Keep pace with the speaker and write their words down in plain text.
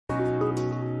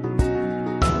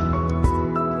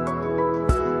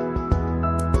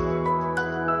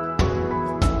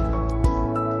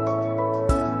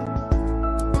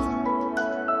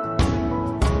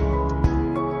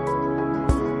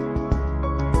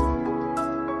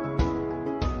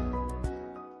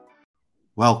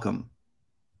Welcome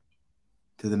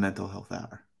to the Mental Health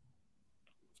Hour.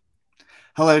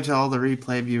 Hello to all the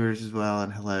replay viewers as well,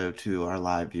 and hello to our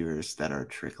live viewers that are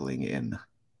trickling in.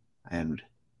 And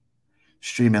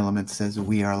Stream Elements says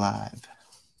we are live.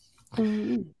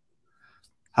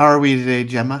 How are we today,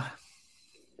 Gemma?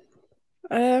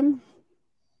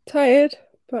 Tired,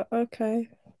 but okay.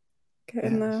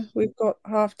 Getting there. We've got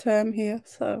half term here,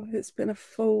 so it's been a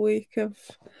full week of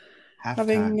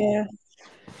having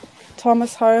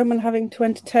Thomas home and having to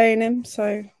entertain him.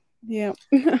 So, yeah.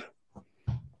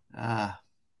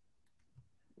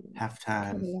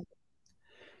 Halftime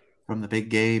from the big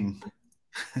game.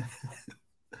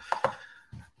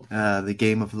 The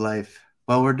game of life.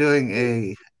 Well, we're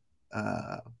doing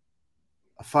a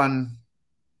fun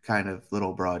kind of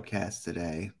little broadcast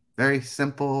today. Very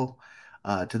simple,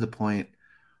 to the point.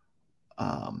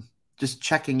 Just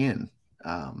checking in.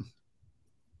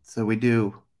 So we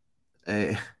do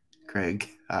a Craig.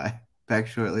 Hi, back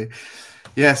shortly.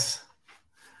 Yes,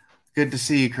 good to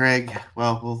see you, Craig.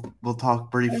 Well, we'll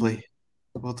talk briefly.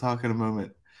 We'll talk in a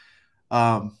moment.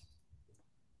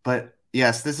 But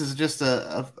yes, this is just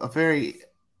a very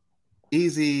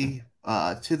easy,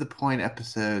 to the point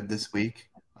episode this week.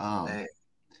 And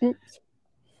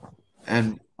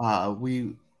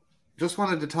we just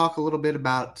wanted to talk a little bit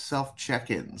about self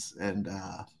check-ins, and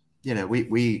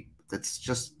we it's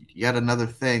just yet another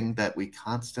thing that we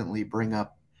constantly bring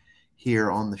up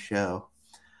here on the show,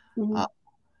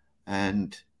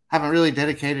 and haven't really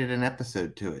dedicated an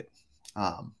episode to it.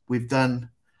 We've done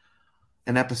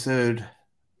an episode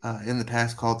in the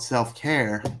past called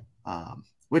self-care,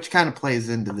 which kind of plays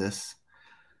into this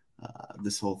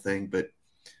whole thing, but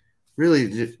really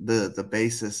the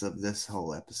basis of this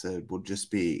whole episode will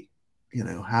just be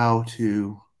how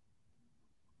to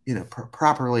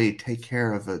properly take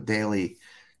care of a daily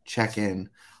check-in.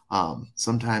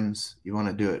 Sometimes you want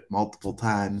to do it multiple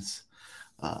times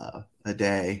a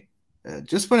day,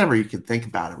 just whenever you can think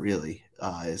about it. Really,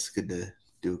 it's good to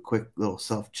do a quick little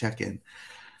self check-in.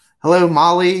 Hello,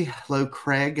 Molly. Hello,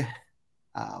 Craig.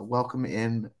 Welcome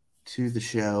in to the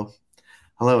show.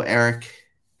 Hello, Eric.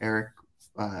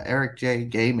 Eric J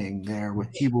Gaming there.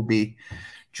 He will be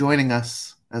joining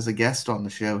us as a guest on the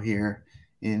show here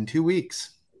in 2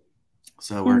 weeks.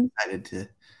 So we're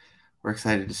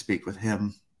excited to speak with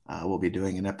him. We'll be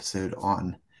doing an episode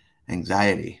on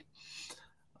anxiety.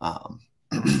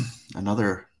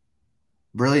 Another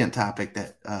brilliant topic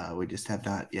that we just have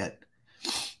not yet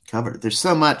covered. There's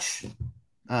so much.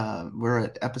 We're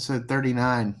at episode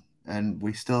 39, and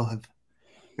we still have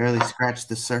barely scratched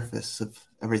the surface of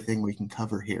everything we can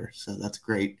cover here. So that's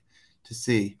great to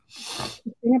see.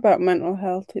 The thing about mental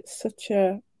health, it's such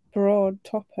a broad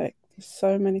topic. There's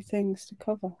so many things to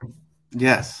cover.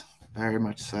 Yes, very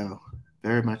much so.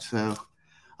 Very much so.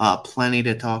 Plenty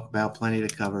to talk about, plenty to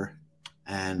cover,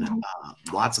 and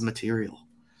lots of material.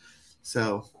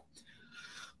 So,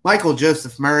 Michael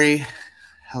Joseph Murray,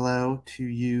 hello to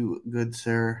you, good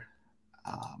sir.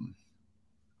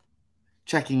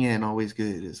 Checking in, always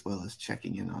good, as well as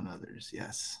checking in on others.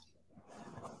 Yes.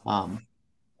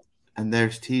 And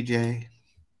there's TJ.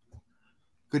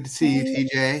 Good to see you,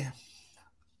 TJ.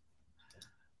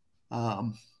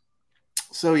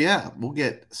 So yeah, we'll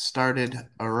get started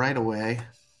right away,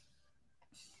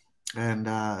 and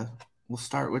we'll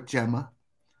start with Gemma.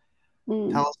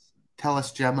 Tell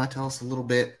us, Gemma. Tell us a little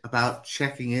bit about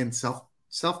checking in, self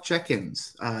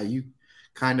check-ins. You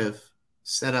kind of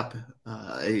set up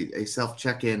a self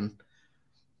check-in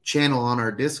channel on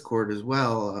our Discord as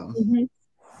well.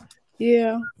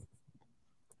 Yeah.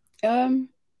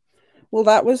 Well,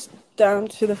 that was down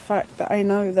to the fact that I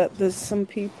know that there's some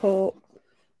people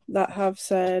that have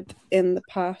said in the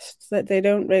past that they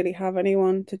don't really have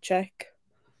anyone to check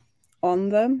on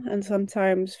them, and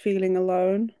sometimes feeling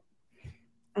alone.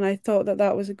 And I thought that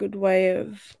that was a good way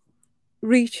of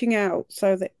reaching out,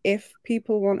 so that if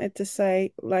people wanted to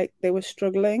say like they were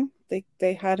struggling,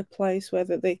 they had a place where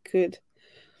that they could,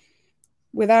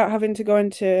 without having to go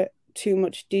into too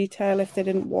much detail, if they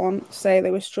didn't want, say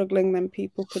they were struggling, then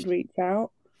people could reach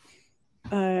out.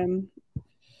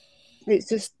 It's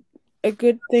just a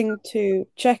good thing to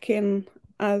check in,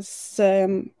 as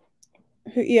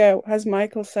as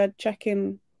Michael said, check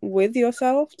in with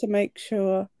yourself to make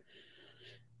sure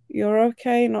you're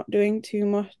okay, not doing too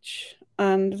much,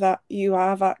 and that you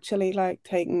have actually like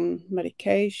taken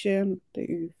medication, that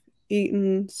you've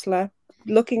eaten, slept,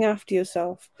 looking after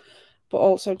yourself, but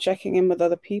also checking in with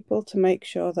other people to make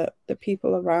sure that the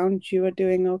people around you are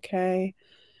doing okay.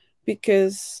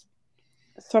 Because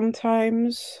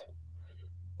sometimes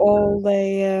all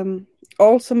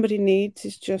somebody needs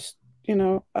is just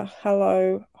a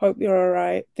hello, hope you're all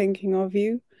right, thinking of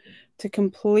you, to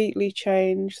completely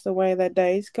change the way their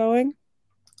day's going.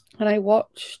 And I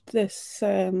watched this.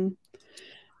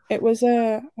 It was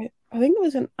I think it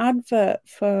was an advert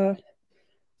for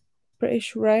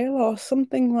British Rail or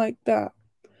something like that,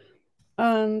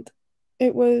 and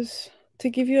it was, to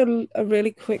give you a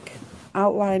really quick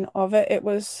outline of it. There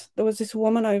was this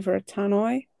woman over a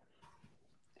tannoy,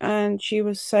 and she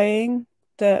was saying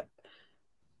that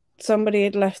somebody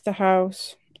had left the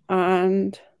house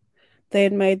and they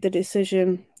had made the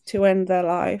decision to end their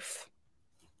life,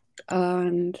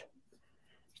 and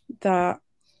that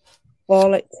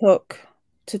all it took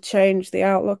to change the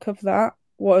outlook of that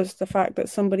was the fact that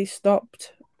somebody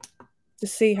stopped to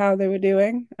see how they were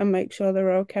doing and make sure they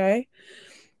were okay.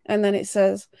 And then it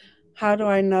says, how do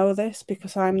I know this?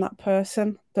 Because I'm that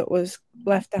person that was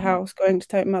left the house going to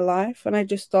take my life. And I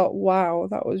just thought, wow,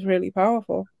 that was really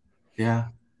powerful. Yeah.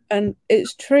 And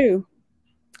it's true.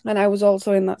 And I was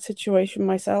also in that situation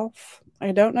myself.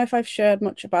 I don't know if I've shared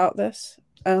much about this,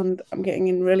 and I'm getting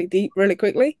in really deep really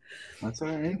quickly. That's all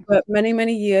right. But many,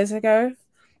 many years ago,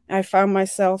 I found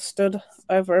myself stood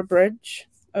over a bridge,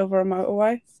 over a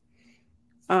motorway,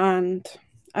 and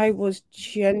I was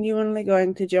genuinely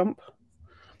going to jump.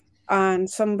 And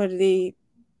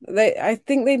I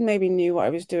think they maybe knew what I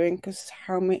was doing, because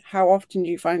how often do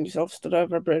you find yourself stood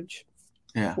over a bridge,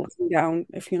 Yeah. looking down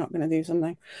if you're not going to do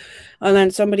something? And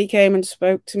then somebody came and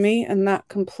spoke to me, and that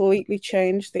completely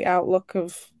changed the outlook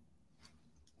of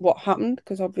what happened,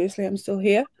 because obviously I'm still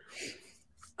here.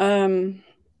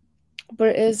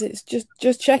 But it's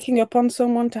just checking up on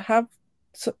someone,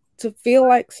 to feel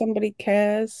like somebody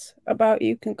cares about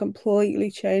you can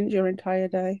completely change your entire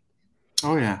day.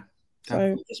 Oh yeah.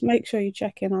 So just make sure you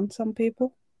check in on some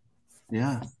people.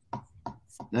 Yeah.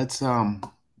 That's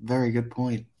very good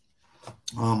point.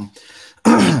 Um,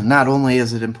 not only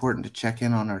is it important to check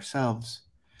in on ourselves,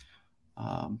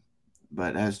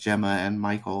 but as Gemma and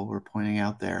Michael were pointing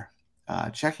out there,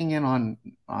 checking in on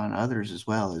others as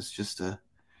well is just a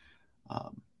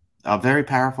very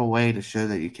powerful way to show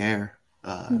that you care,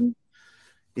 Mhm.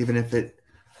 even if it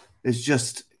is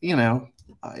just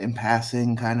in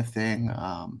passing kind of thing.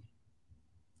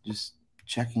 Just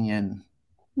checking in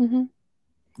Mhm.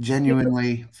 Yeah,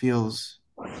 genuinely feels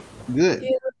good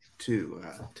yeah,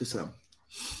 to some.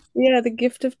 yeah. The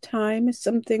gift of time is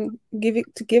something.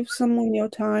 Give someone your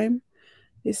time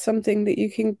is something that you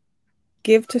can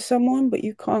give to someone, but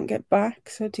you can't get back.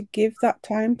 So to give that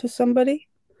time to somebody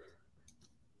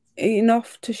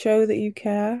enough to show that you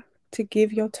care, to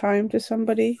give your time to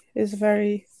somebody, is a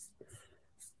very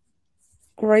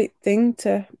great thing,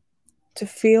 to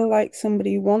feel like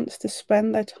somebody wants to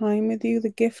spend their time with you. The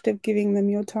gift of giving them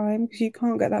your time, because you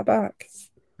can't get that back.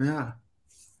 Yeah,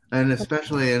 and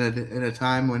especially in a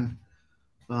time when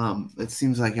it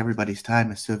seems like everybody's time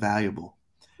is so valuable,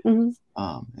 Mhm.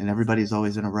 and everybody's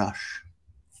always in a rush.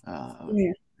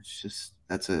 Yeah. It's just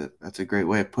that's a great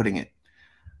way of putting it.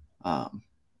 Um,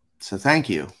 so thank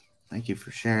you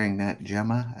for sharing that,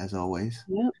 Gemma, as always.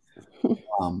 Yeah.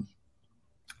 Um,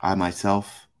 I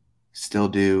myself still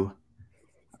do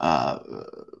uh,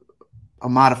 a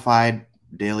modified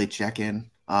daily check-in.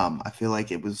 I feel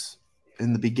like it was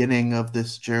in the beginning of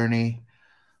this journey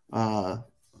uh,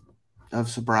 of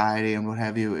sobriety and what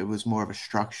have you. It was more of a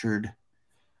structured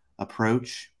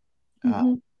approach. Uh,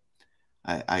 Mhm.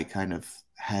 I kind of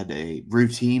had a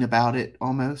routine about it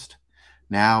almost.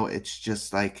 Now it's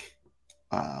just like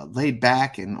laid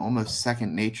back and almost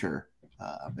second nature.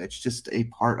 It's just a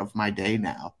part of my day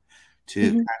now to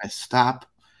Mhm. kind of stop,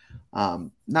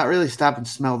 not really stop and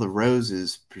smell the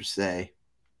roses per se,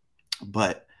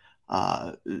 but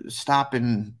uh, stop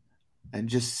and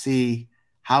just see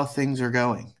how things are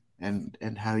going and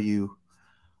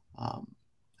um,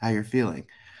 how you're feeling.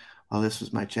 Oh, this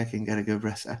was my check-in. Got to go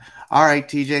rest. All right,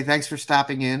 TJ, thanks for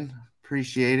stopping in.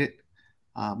 Appreciate it.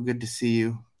 Good to see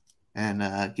you,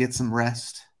 and get some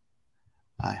rest.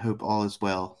 I hope all is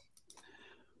well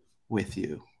with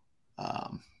you.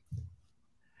 Um,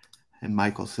 and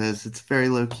Michael says it's very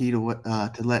low key to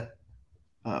let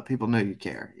people know you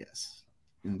care. Yes,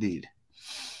 indeed.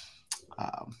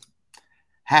 Um,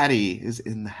 Hattie is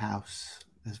in the house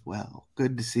as well.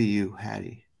 Good to see you,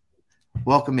 Hattie.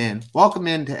 Welcome in. Welcome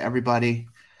in to everybody.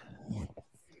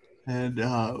 And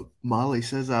Molly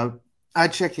says, I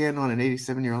check in on an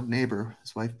 87-year-old neighbor.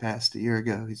 His wife passed a year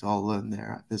ago. He's all alone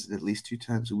there. I visit at least 2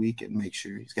 times a week and make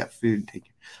sure he's got food and take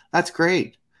care. That's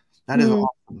great. That is Mm.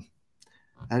 awesome.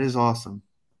 That is awesome.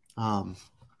 Um,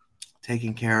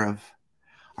 Taking care of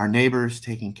our neighbors,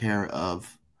 taking care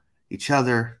of each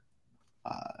other,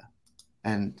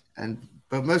 and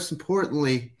but most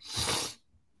importantly,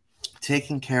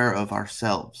 taking care of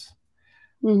ourselves.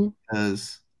 Mm-hmm.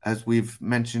 Because as we've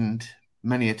mentioned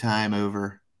many a time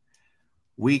over,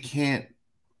 we can't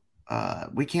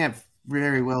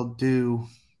very well do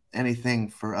anything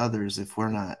for others if we're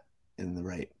not in the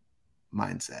right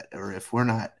mindset or if we're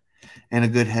not in a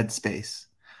good headspace.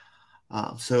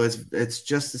 So it's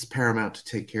just as paramount to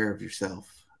take care of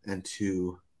yourself and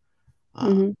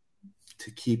Mm-hmm.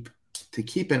 to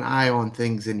keep an eye on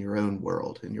things in your own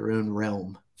world, in your own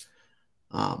realm.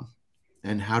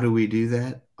 And how do we do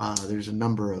that? There's a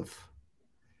number of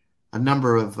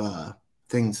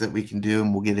things that we can do,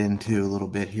 and we'll get into a little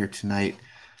bit here tonight.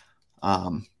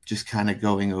 Just kind of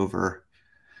going over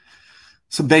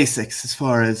some basics as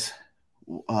far as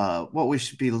what we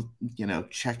should be,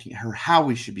 checking, or how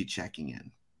we should be checking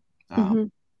in. Mm-hmm.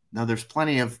 Now, there's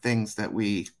plenty of things that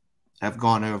we have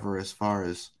gone over as far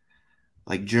as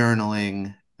like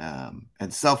journaling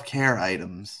and self-care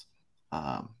items,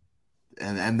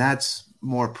 and that's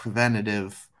more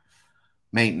preventative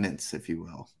maintenance, if you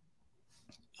will.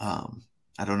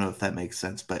 I don't know if that makes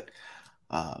sense, but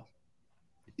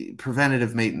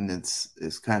preventative maintenance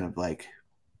is kind of like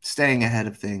staying ahead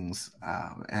of things,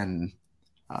 and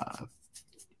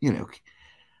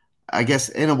I guess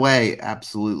in a way,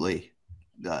 absolutely,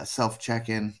 self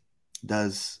check-in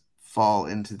does fall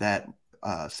into that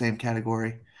same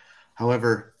category.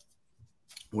 However,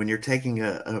 when you're taking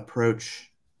an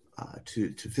approach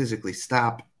to physically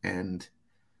stop and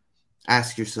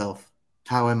ask yourself,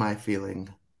 how am I feeling?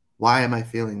 Why am I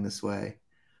feeling this way?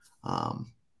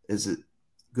 Is it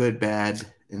good, bad,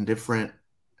 indifferent?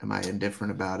 Am I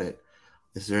indifferent about it?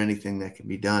 Is there anything that can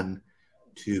be done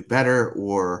to better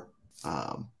or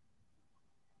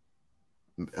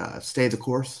stay the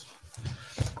course,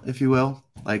 if you will?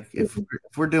 Like if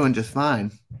we're doing just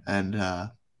fine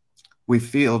and we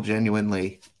feel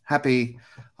genuinely happy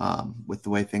with the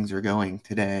way things are going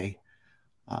today,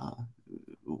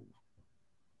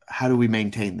 how do we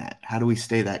maintain that? How do we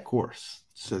stay that course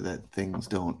so that things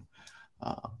don't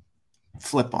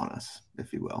flip on us,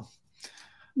 if you will?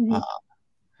 Mm-hmm.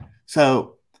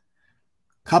 So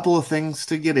a couple of things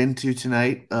to get into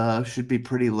tonight. Should be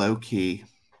pretty low-key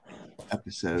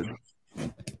episode.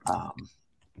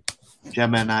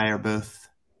 Gemma and I are both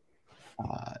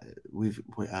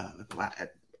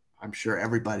I'm sure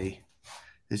everybody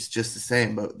is just the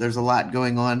same, but there's a lot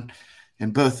going on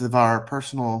in both of our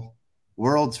personal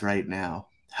worlds right now,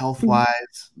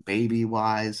 health-wise,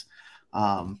 baby-wise,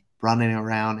 running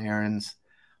around errands,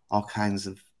 all kinds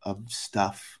of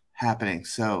stuff happening.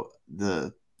 So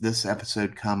this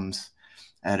episode comes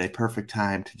at a perfect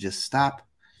time to just stop,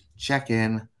 check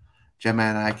in. Gemma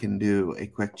and I can do a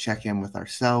quick check-in with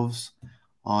ourselves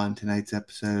on tonight's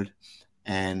episode,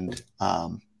 and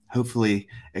hopefully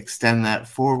extend that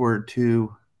forward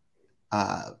to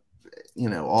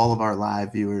all of our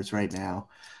live viewers right now,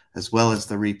 as well as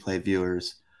the replay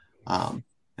viewers. And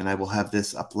I will have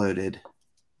this uploaded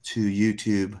to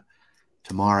YouTube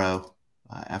tomorrow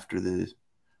after the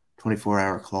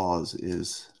 24-hour clause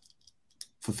is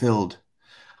fulfilled.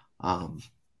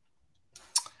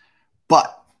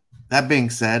 But that being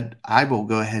said, I will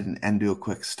go ahead and do a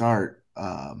quick start.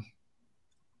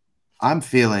 I'm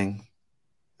feeling,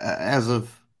 as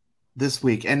of this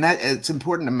week, and that it's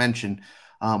important to mention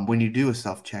when you do a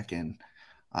self check-in,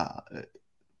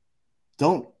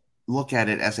 don't look at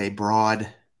it as a broad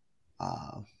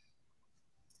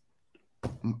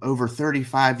over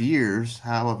 35 years.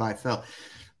 How have I felt?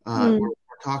 We're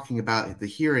talking about the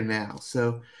here and now.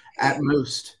 So at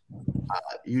most,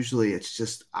 usually it's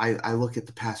just I look at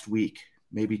the past week,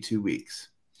 maybe 2 weeks.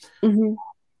 Mm-hmm.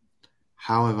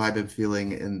 How have I been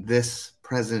feeling in this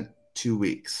present 2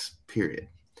 weeks period?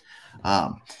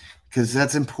 Because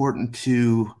that's important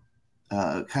to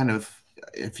kind of,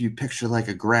 if you picture like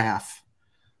a graph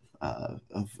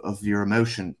of your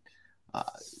emotion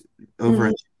over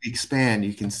a 2-week span,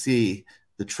 you can see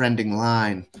the trending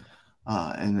line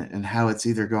and how it's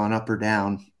either going up or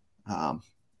down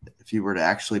if you were to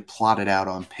actually plot it out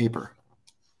on paper.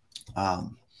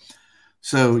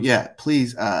 So yeah,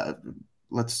 please, I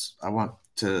want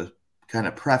to kind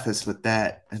of preface with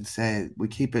that and say we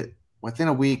keep it within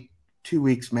a week, 2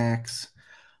 weeks max.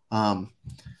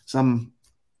 Some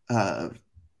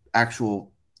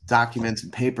actual documents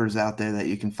and papers out there that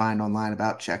you can find online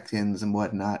about check-ins and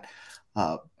whatnot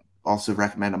also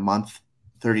recommend a month,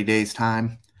 30 days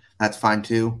time. That's fine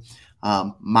too.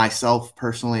 Myself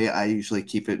personally, I usually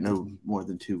keep it no more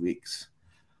than 2 weeks,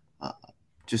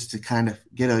 just to kind of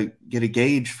get a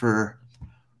gauge for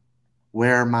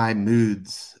where my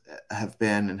moods have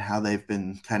been and how they've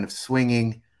been kind of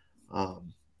swinging.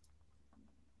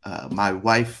 My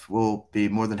wife will be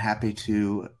more than happy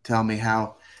to tell me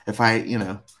how, if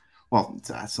I, well,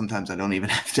 sometimes I don't even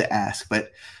have to ask,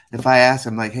 but if I ask,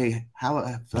 I'm like, hey,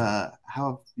 how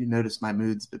have you noticed my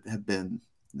moods have been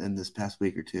in this past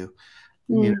week or two?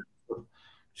 And,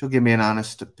 she'll give me an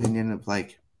honest opinion of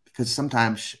like, because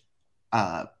sometimes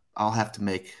I'll have to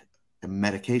make a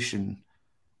medication.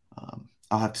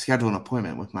 I'll have to schedule an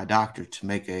appointment with my doctor to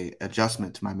make a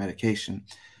adjustment to my medication,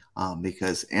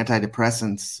 because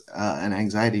antidepressants and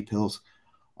anxiety pills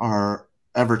are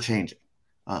ever changing.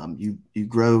 You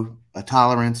grow a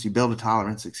tolerance, you build a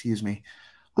tolerance, excuse me,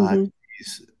 to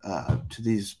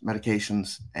these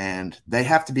medications, and they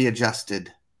have to be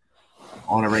adjusted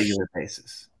on a regular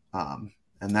basis,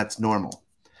 and that's normal.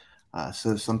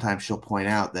 So sometimes she'll point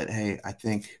out that, hey, I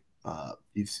think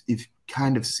you've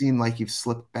kind of seemed like you've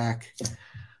slipped back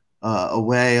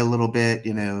away a little bit,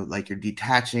 like you're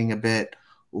detaching a bit,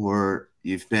 or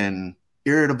you've been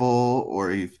irritable,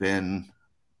 or you've been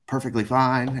perfectly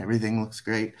fine. Everything looks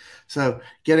great. So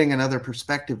getting another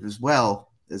perspective as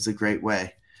well is a great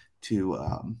way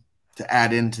to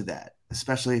add into that,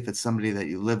 especially if it's somebody that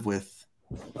you live with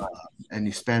and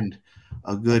you spend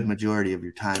a good majority of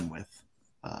your time with.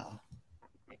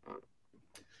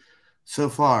 So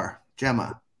far,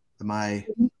 Gemma, am I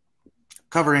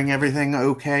covering everything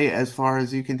okay as far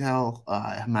as you can tell?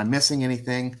 Am I missing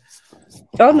anything?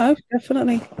 Oh no,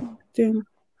 definitely.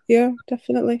 Yeah,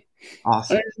 definitely.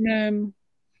 Awesome. And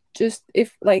just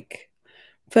if like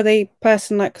for the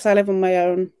person, like, because I live on my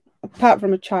own, apart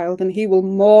from a child, and he will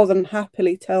more than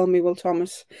happily tell me, well,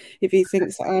 Thomas, if he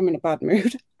thinks that I'm in a bad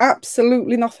mood,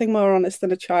 absolutely nothing more honest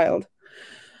than a child.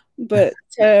 But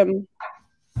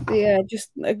yeah,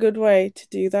 just a good way to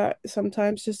do that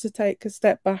sometimes, just to take a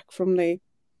step back from the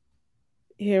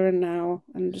here and now,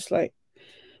 and just like,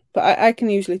 but I can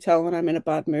usually tell when I'm in a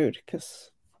bad mood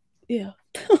because, yeah,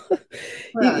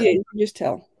 you can just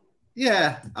tell.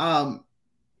 Yeah,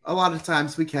 a lot of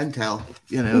times we can tell,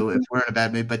 if we're in a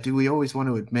bad mood, but do we always want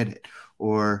to admit it,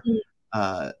 or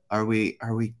are we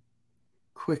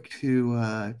quick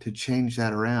to change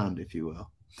that around, if you will?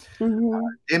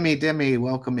 Demi,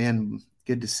 welcome in.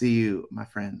 Good to see you, my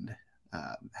friend.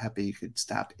 Happy you could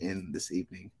stop in this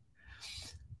evening.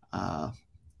 A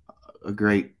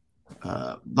great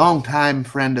long-time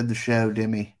friend of the show,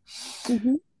 Demi.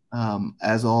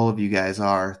 As all of you guys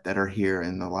are that are here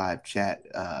in the live chat,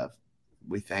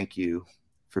 we thank you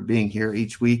for being here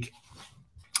each week.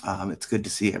 It's good to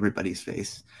see everybody's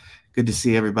face. Good to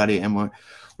see everybody, and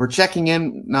we're checking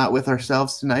in not with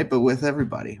ourselves tonight, but with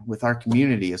everybody, with our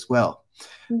community as well.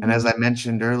 And as I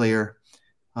mentioned earlier,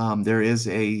 there is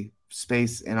a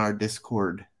space in our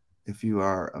Discord if you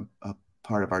are a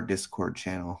part of our Discord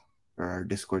channel or our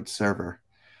Discord server.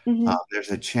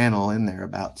 There's a channel in there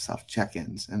about self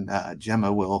check-ins, and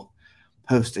Gemma will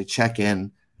post a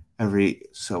check-in every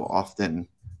so often.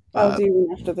 I'll do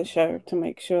one after the show to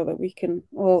make sure that we can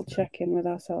all check in with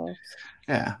ourselves.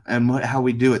 Yeah, and how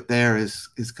we do it there is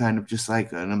kind of just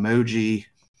like an emoji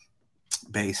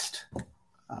based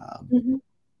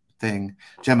thing.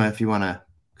 Gemma, if you want to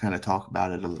kind of talk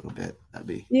about it a little bit, that'd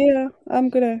be. Yeah, I'm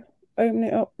gonna open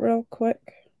it up real quick.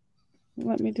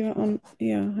 Let me do it on.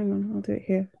 Yeah, hang on, I'll do it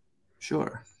here.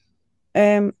 Sure.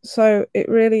 So it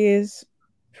really is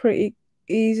pretty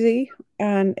easy,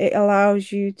 and it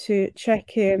allows you to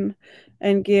check in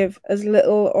and give as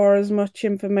little or as much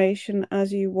information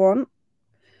as you want.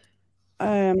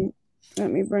 Let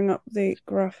me bring up the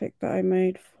graphic that I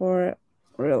made for it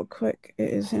real quick. It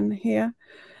is in here.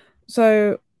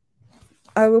 So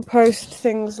I will post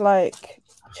things like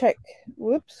check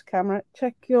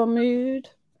your mood.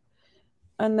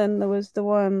 And then there was the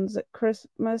ones at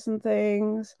Christmas and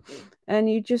things. And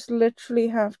you just literally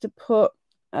have to put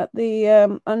at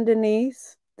the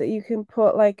underneath that you can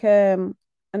put like an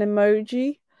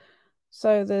emoji.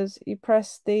 So you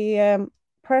press the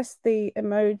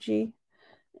emoji,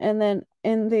 and then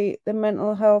in the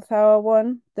mental health hour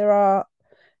one, there are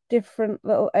different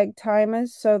little egg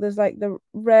timers. So there's like the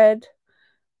red,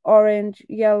 orange,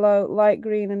 yellow, light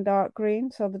green, and dark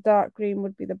green. So the dark green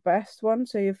would be the best one.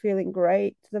 So you're feeling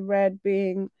great. The red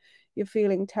being you're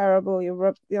feeling terrible.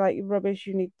 You're like you're rubbish.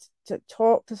 You need to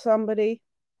talk to somebody.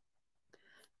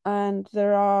 And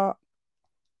there are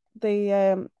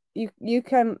the you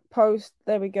can post.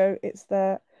 There we go. It's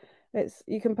there.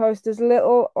 You can post as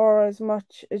little or as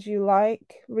much as you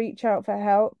like. Reach out for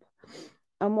help.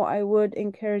 And what I would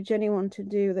encourage anyone to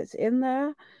do that's in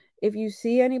there, if you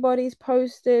see anybody's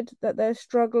posted that they're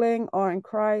struggling or in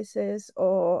crisis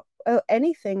or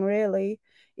anything really,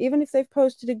 even if they've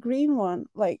posted a green one,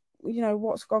 like,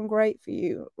 what's gone great for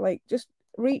you, like, just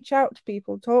reach out to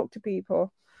people, talk to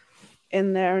people.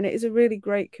 in there, and it is a really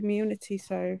great community.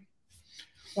 So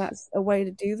that's a way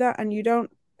to do that, and you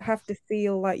don't have to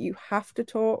feel like you have to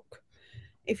talk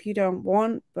if you don't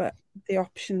want, but the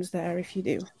option's there if you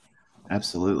do.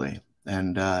 Absolutely.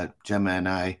 And Gemma and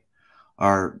I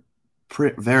are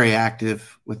very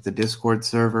active with the Discord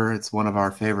server. It's one of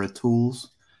our favorite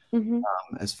tools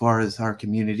as far as our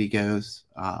community goes.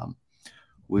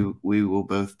 We will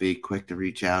both be quick to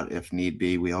reach out if need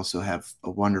be. We also have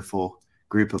a wonderful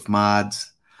group of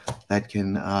mods that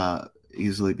can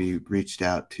easily be reached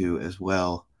out to as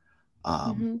well.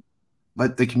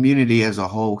 But the community as a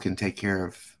whole can take care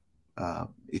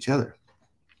of each other.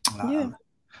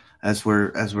 As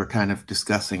we're kind of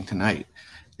discussing tonight,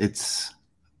 it's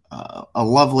a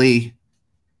lovely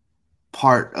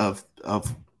part of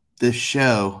this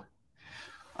show.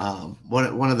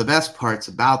 One of the best parts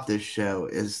about this show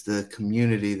is the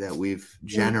community that we've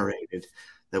generated,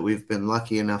 that we've been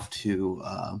lucky enough to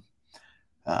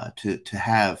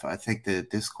have. I think the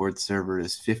Discord server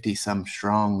is 50 some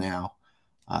strong now,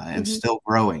 and still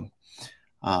growing.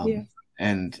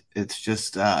 And it's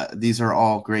just these are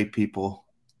all great people.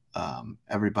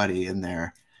 Everybody in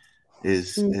there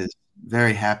is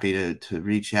very happy to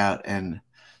reach out. And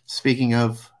speaking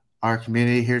of our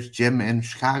community, here's Jim in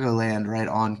Chicagoland right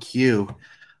on cue.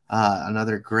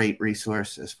 Another great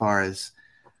resource as far as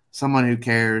someone who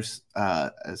cares,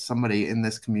 as somebody in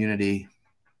this community,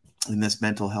 in this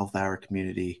mental health hour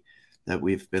community that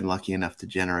we've been lucky enough to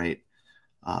generate,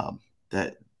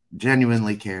 that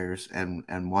genuinely cares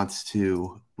and wants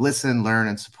to listen, learn,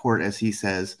 and support, as he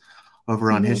says,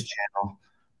 over on his channel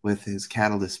with his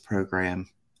Catalyst program.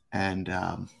 And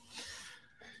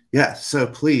so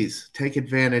please take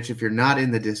advantage. If you're not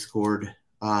in the Discord,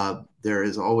 there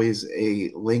is always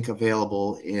a link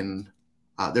available in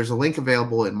there's a link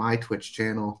available in my Twitch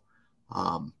channel.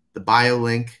 The bio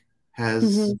link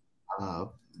has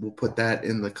we'll put that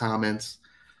in the comments.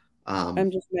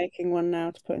 I'm just making one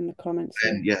now to put in the comments.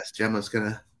 And yes, Gemma's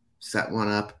gonna set one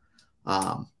up.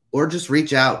 Or just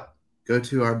reach out. Go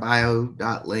to our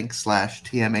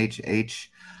bio.link/TMHH.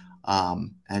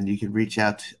 And you can reach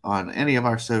out on any of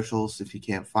our socials if you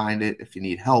can't find it, if you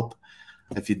need help,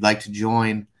 if you'd like to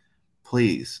join,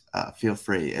 please feel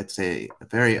free. It's a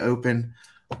very open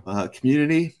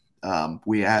community.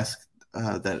 We ask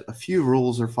that a few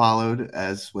rules are followed,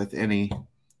 as with any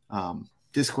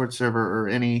Discord server or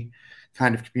any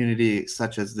kind of community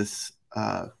such as this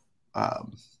type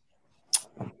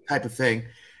of thing.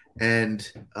 And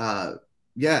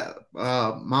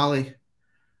Molly,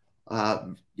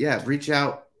 reach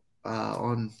out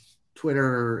on Twitter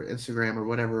or Instagram or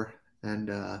whatever, and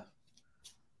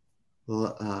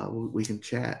we can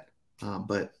chat.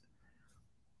 But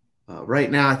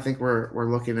right now, I think we're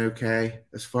looking okay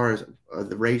as far as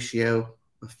the ratio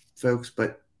of folks,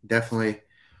 but definitely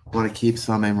want to keep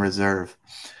some in reserve.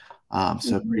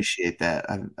 So appreciate that.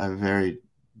 I very,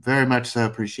 very much so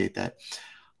appreciate that.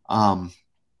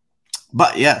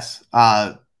 But yes,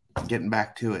 getting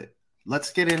back to it,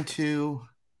 let's get into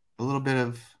a little bit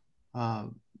of,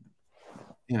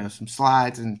 some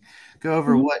slides and go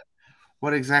over what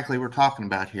exactly we're talking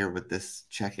about here with this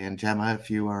check-in. Gemma, if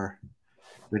you are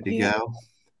good to go.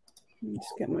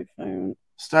 Just get my phone.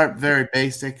 Start very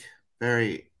basic,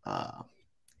 very.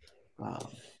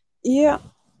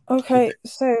 Okay,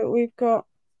 so we've got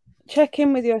check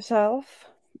in with yourself.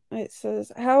 It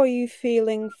says, how are you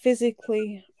feeling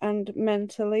physically and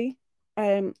mentally?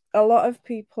 A lot of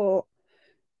people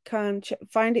can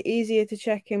find it easier to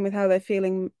check in with how they're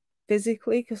feeling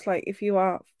physically, because like if you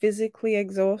are physically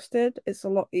exhausted, it's a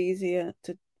lot easier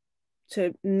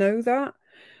to know that,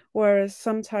 whereas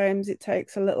sometimes it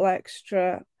takes a little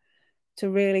extra to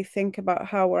really think about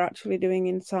how we're actually doing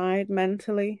inside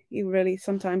mentally. You really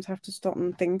sometimes have to stop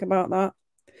and think about that.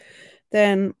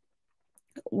 Then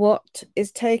what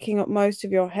is taking up most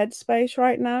of your headspace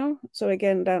right now? So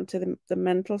again, down to the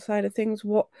mental side of things,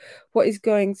 what is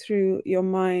going through your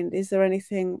mind? Is there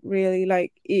anything really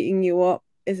like eating you up?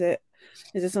 Is there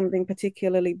something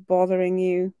particularly bothering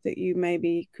you that you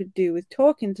maybe could do with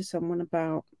talking to someone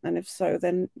about? And if so,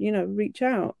 then reach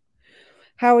out.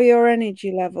 How are your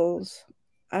energy levels?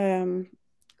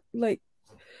 Like,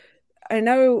 I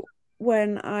know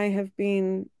when I have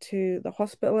been to the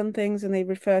hospital and things, and they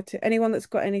refer to anyone that's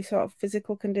got any sort of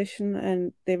physical condition,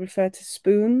 and they refer to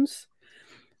spoons,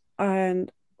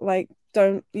 and like,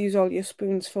 don't use all your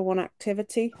spoons for one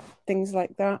activity, things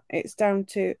like that. It's down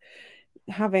to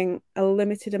having a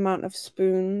limited amount of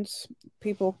spoons.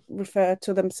 People refer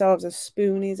to themselves as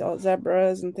spoonies or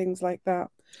zebras and things like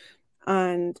that.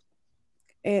 And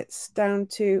it's down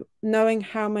to knowing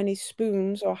how many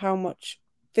spoons or how much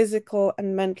physical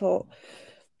and mental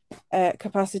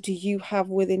capacity you have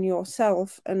within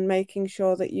yourself, and making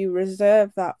sure that you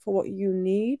reserve that for what you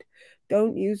need.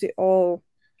 Don't use it all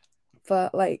for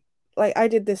like I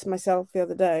did this myself the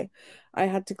other day. I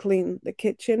had to clean the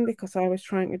kitchen because I was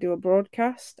trying to do a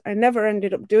broadcast. I never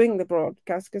ended up doing the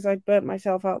broadcast because I'd burnt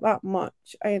myself out that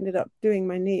much. I ended up doing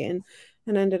my knee in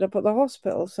and ended up at the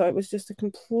hospital. So it was just a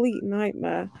complete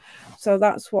nightmare. So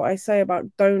that's what I say about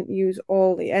don't use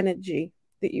all the energy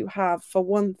that you have for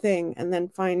one thing and then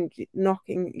find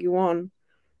knocking you on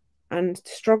and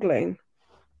struggling.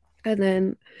 And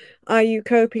then, are you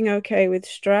coping okay with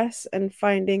stress and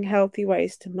finding healthy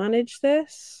ways to manage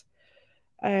this?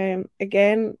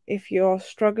 Again, if you're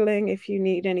struggling, if you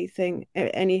need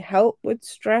any help with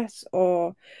stress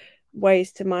or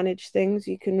ways to manage things,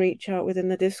 you can reach out within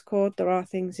the Discord. There are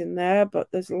things in there, but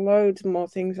there's loads more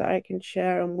things that I can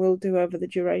share and will do over the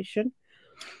duration.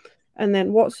 And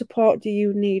then, what support do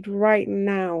you need right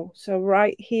now? So,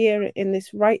 right here in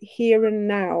this, right here and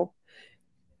now,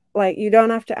 like, you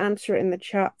don't have to answer it in the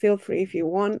chat, feel free if you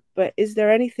want, but is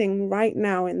there anything right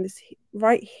now in this,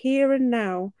 right here and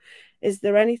now, is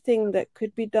there anything that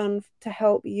could be done to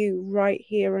help you right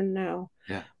here and now?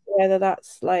 Yeah. Whether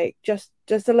that's like just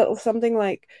a little something,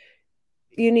 like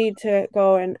you need to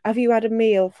go and have you had a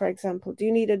meal, for example? Do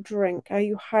you need a drink? Are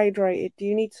you hydrated? Do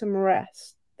you need some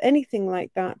rest? Anything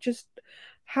like that. Just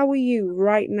how are you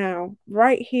right now?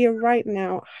 Right here, right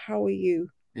now, how are you?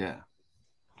 Yeah.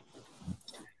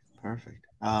 Perfect.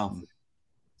 And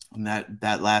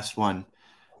that last one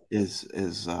is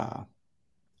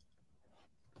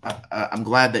I'm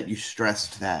glad that you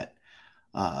stressed that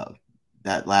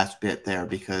that last bit there,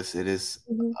 because it is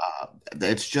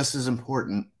it's just as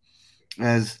important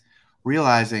as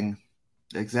realizing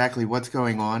exactly what's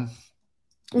going on.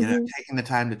 You know, taking the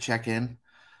time to check in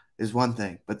is one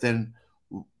thing, but then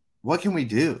what can we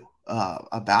do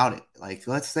about it? Like,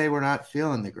 let's say we're not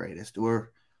feeling the greatest,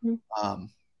 or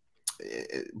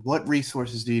what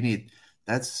resources do you need?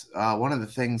 That's one of the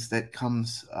things that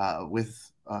comes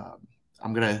with.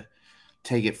 I'm gonna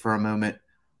take it for a moment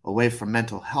away from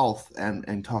mental health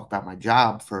and talk about my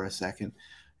job for a second.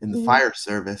 In the fire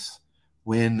service,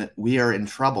 when we are in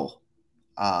trouble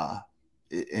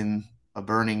in a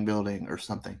burning building or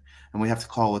something, and we have to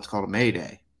call what's called a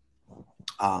mayday,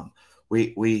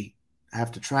 we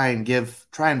have to try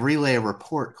and relay a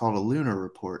report called a lunar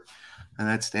report, and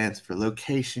that stands for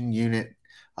location, unit,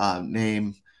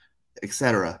 name,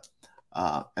 etc.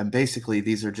 And basically,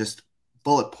 these are just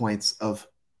bullet points of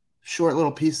short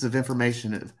little pieces of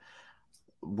information of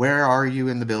where are you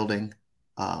in the building,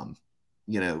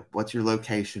 what's your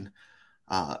location,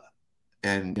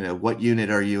 and what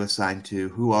unit are you assigned to,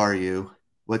 who are you,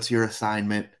 what's your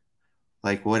assignment,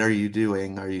 like what are you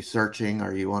doing, are you searching,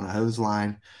 are you on a hose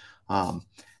line,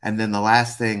 and then the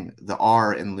last thing, the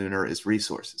R in lunar, is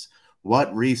resources.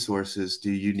 What resources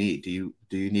do you need? Do you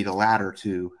need a ladder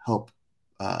to help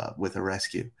with a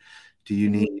rescue? Do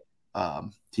you need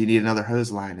another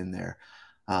hose line in there?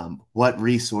 What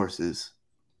resources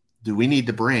do we need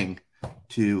to bring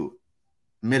to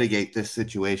mitigate this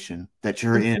situation that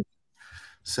you're in?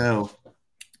 So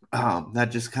that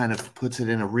just kind of puts it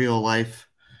in a real life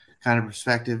kind of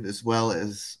perspective, as well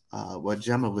as what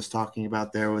Gemma was talking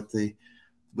about there with the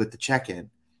check-in.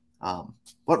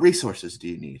 What resources do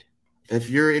you need? If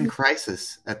you're in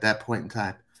crisis at that point in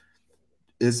time,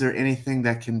 is there anything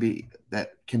that can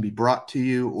be brought to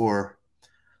you, or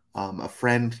a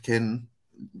friend can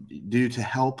do to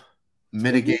help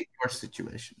mitigate your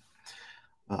situation?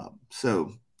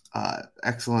 So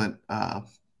excellent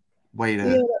way to.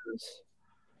 Yeah,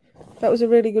 that was a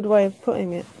really good way of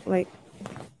putting it. Like,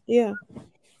 yeah,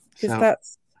 because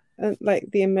that's like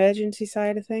the emergency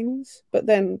side of things. But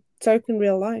then so can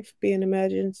real life be an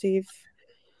emergency if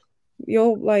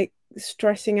you're like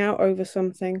stressing out over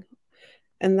something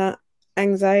and that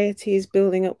anxiety is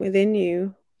building up within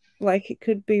you. Like, it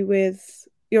could be with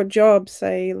your job,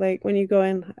 say, like when you go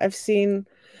in.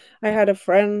 I had a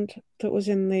friend that was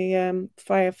in the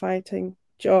firefighting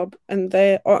job, and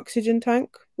their oxygen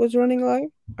tank was running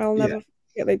low. I'll never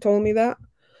forget, they told me that.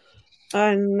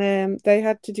 And they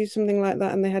had to do something like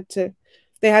that, and they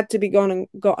had to be gone and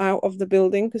got out of the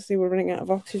building because they were running out of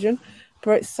oxygen.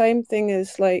 But it's same thing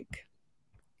as, like,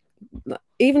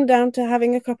 even down to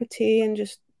having a cup of tea and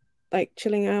just like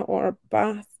chilling out, or a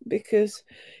bath, because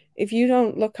if you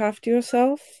don't look after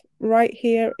yourself right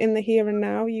here in the here and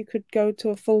now, you could go to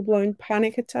a full-blown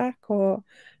panic attack or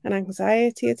an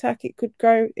anxiety attack. It could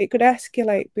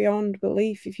escalate beyond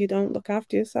belief if you don't look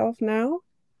after yourself now.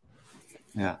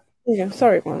 Yeah,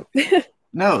 sorry, Juan.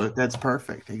 No, that's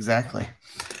perfect. Exactly.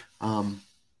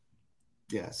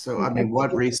 Yeah. So, I And mean,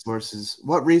 what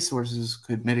resources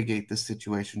could mitigate this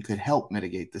situation, could help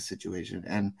mitigate the situation?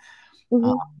 And,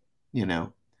 uh, Mhm, you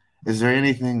know, is there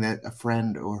anything that a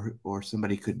friend or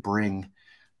somebody could bring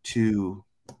to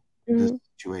the mhm,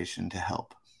 situation to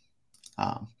help?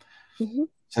 Um, mhm,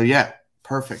 so yeah,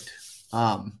 perfect.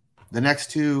 Um, the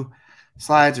next two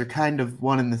slides are kind of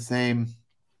one and the same,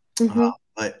 uh, mhm.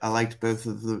 but I liked both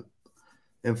of the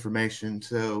information.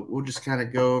 So we'll just kind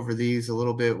of go over these a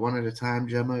little bit one at a time,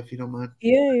 Gemma, if you don't mind.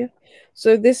 Yeah, yeah.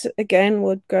 So this again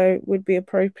would be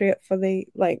appropriate for the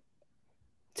like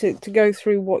to go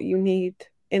through what you need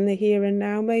in the here and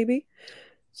now, maybe.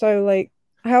 So like,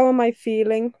 how am I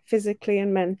feeling physically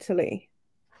and mentally?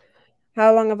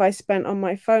 How long have I spent on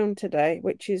my phone today?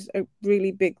 Which is a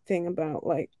really big thing about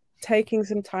like taking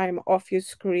some time off your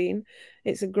screen.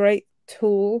 It's a great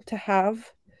tool to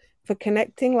have for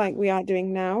connecting like we are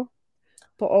doing now,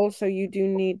 but also you do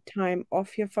need time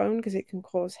off your phone because it can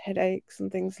cause headaches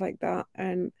and things like that.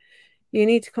 And you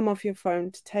need to come off your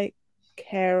phone to take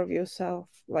care of yourself.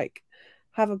 Like,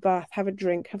 have a bath, have a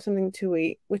drink, have something to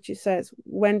eat, which it says,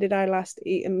 when did I last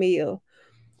eat a meal?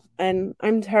 And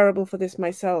I'm terrible for this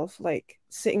myself, like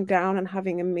sitting down and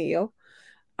having a meal.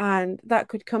 And that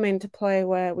could come into play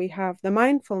where we have the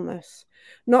mindfulness,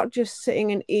 not just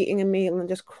sitting and eating a meal and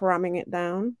just cramming it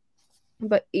down,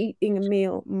 but eating a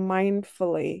meal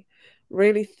mindfully,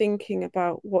 really thinking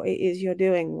about what it is you're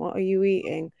doing. What are you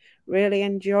eating? Really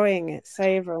enjoying it,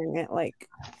 savoring it. Like,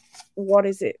 what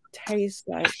does it taste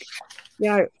like?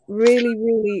 Really,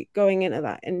 really going into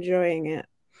that, enjoying it.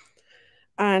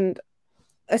 And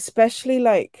especially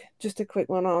like just a quick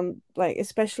one on like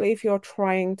especially if you're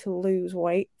trying to lose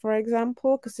weight, for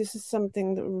example, because this is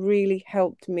something that really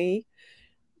helped me,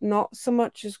 not so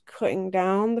much as cutting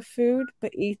down the food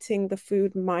but eating the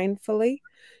food mindfully,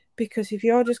 because if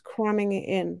you're just cramming it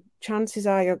in, chances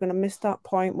are you're going to miss that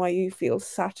point where you feel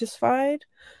satisfied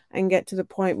and get to the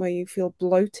point where you feel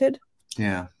bloated.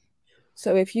 Yeah.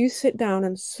 So if you sit down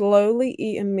and slowly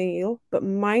eat a meal but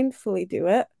mindfully do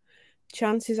it,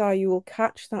 chances are you will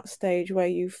catch that stage where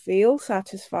you feel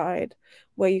satisfied,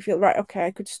 where you feel, right, okay,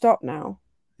 I could stop now.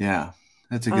 Yeah.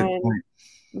 That's a good And point.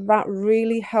 that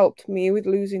really helped me with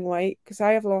losing weight because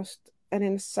I have lost an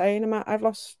insane amount. I've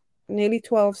lost nearly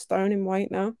 12 stone in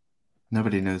weight now.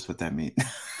 Nobody knows what that means.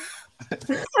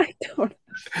 I don't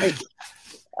like,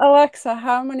 Alexa,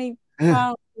 how many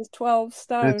pounds is 12 It's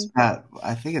stone? about,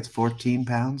 I think it's 14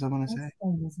 pounds, I want to say.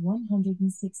 Stone is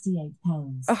 168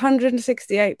 pounds.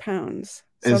 168 pounds.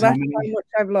 So Is how that's how many? much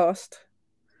I've lost.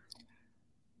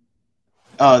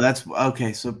 Oh, that's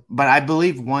okay. So, but I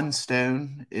believe one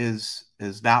stone is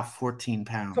about 14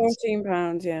 pounds. 14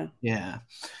 pounds, yeah. Yeah.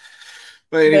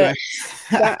 But But anyway,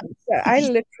 that I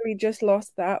literally just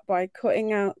lost that by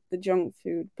cutting out the junk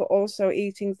food, but also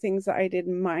eating things that I did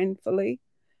mindfully.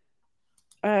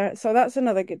 So that's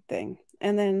another good thing.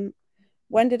 And then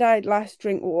when did I last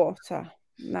drink water?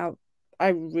 Now, I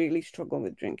really struggle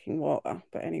with drinking water,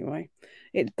 but anyway,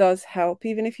 it does help,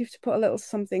 even if you have to put a little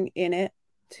something in it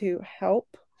to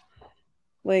help,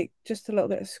 like just a little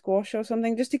bit of squash or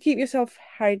something, just to keep yourself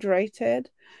hydrated.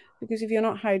 Because if you're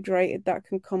not hydrated, that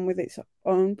can come with its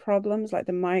own problems, like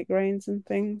the migraines and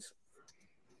things.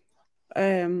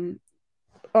 Um,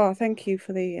 oh, thank you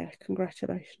for the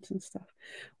congratulations and stuff.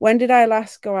 When did I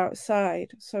last go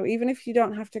outside? So even if you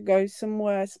don't have to go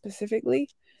somewhere specifically,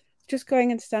 just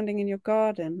going and standing in your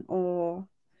garden or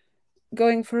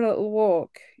going for a little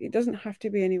walk. It doesn't have to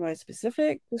be anywhere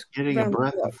specific. Just getting a round the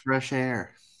breath block. of fresh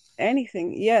air.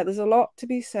 Anything. Yeah, there's a lot to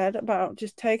be said about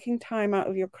just taking time out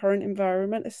of your current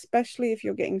environment, especially if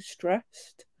you're getting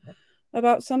stressed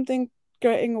about something,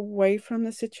 getting away from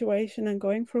the situation and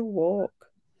going for a walk.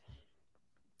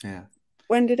 Yeah.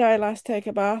 When did I last take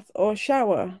a bath or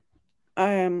shower?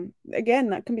 Again,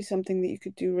 that can be something that you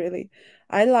could do really.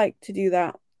 I like to do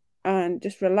that and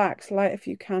just relax, light a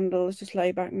few candles, just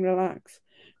lay back and relax.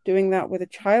 Doing that with a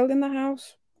child in the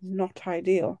house, not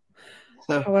ideal.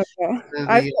 So, However, so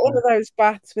I've the got one of those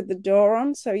baths with the door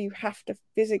on, so you have to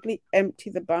physically empty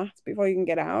the bath before you can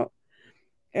get out.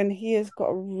 And he has got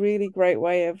a really great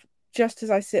way of, just as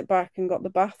I sit back and got the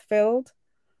bath filled,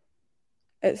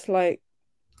 it's like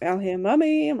I'll hear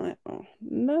mummy. I'm like, oh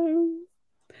no.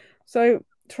 So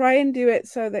try and do it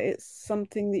so that it's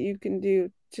something that you can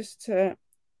do just to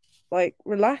like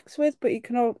relax with, but you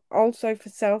can also for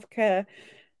self-care,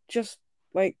 just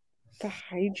like for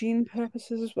hygiene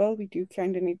purposes as well. We do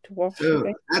kind of need to wash and so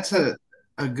things. that's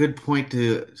a good point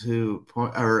to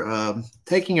point or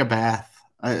taking a bath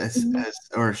Mhm.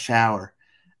 or a shower,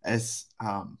 as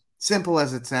simple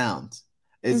as it sounds.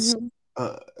 It's Mhm.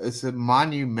 it's a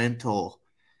monumental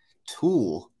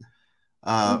tool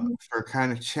for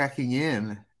kind of checking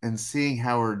in and seeing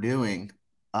how we're doing,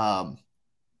 um,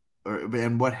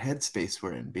 and what headspace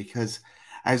we're in. Because,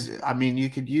 you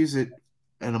could use it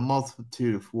in a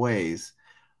multitude of ways,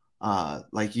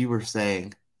 like you were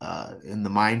saying, in the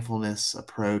mindfulness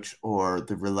approach or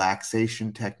the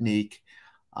relaxation technique.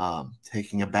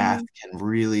 Taking a bath can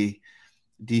really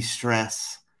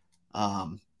de-stress,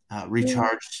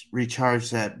 recharge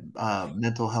that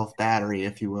mental health battery,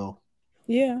 if you will.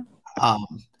 Yeah.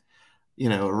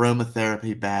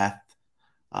 Aromatherapy bath,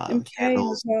 And pain as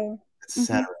candles, well.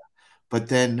 etc. But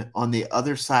then on the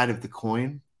other side of the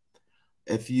coin,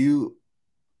 if you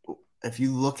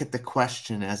look at the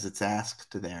question as it's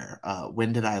asked there,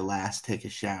 when did I last take a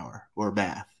shower or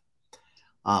bath?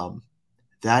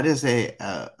 That is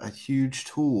a huge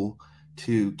tool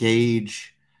to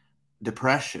gauge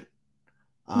depression,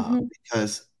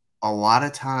 because a lot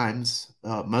of times,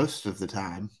 most of the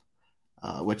time,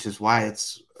 which is why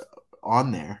it's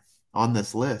on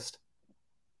this list,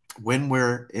 when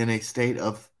we're in a state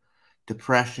of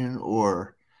depression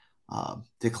or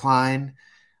decline,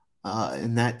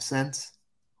 in that sense,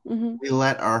 we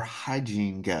let our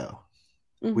hygiene go.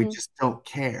 We just don't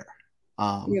care.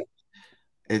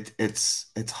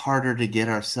 It's harder to get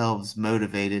ourselves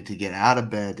motivated to get out of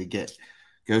bed, to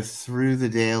go through the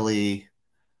daily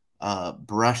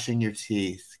brushing your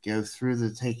teeth, go through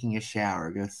the taking a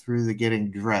shower, go through the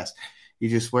getting dressed. You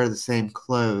just wear the same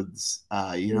clothes.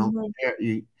 You don't care.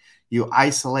 You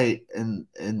isolate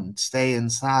and stay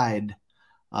inside.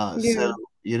 So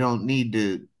you don't need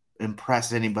to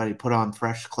impress anybody, put on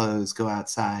fresh clothes, go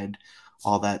outside,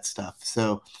 all that stuff.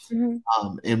 So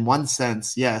in one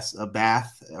sense, yes, a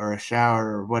bath or a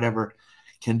shower or whatever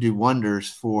can do wonders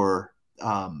for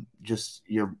just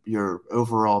your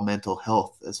overall mental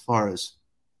health, as far as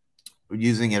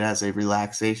using it as a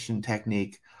relaxation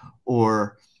technique,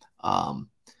 or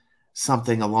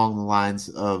something along the lines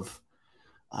of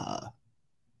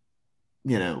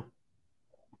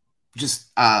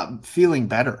just feeling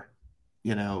better.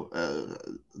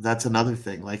 That's another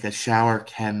thing. Like, a shower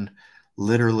can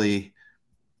literally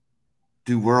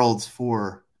do worlds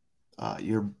for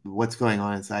what's going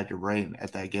on inside your brain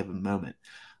at that given moment.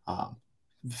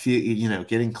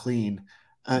 Getting clean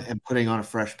and putting on a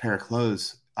fresh pair of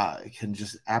clothes can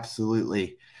just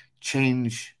absolutely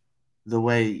change the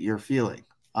way you're feeling.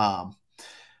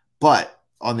 But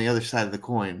on the other side of the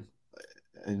coin,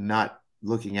 and not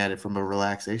looking at it from a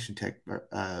relaxation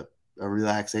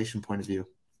point of view,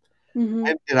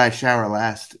 when did I shower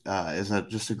last is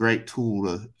just a great tool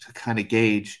to kind of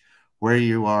gauge where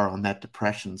you are on that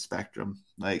depression spectrum.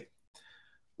 Like,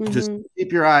 just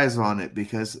keep your eyes on it,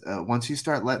 because once you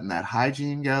start letting that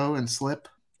hygiene go and slip,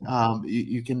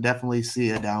 you can definitely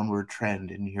see a downward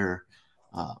trend in your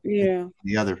in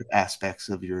the other aspects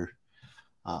of your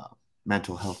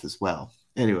mental health as well.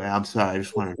 Anyway, I'm sorry. I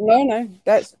just wanted to... No,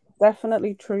 that's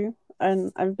definitely true.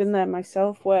 And I've been there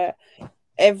myself, where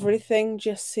everything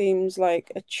just seems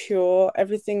like a chore.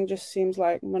 Everything just seems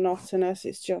like monotonous.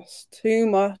 It's just too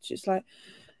much. It's like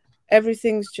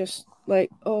everything's just like,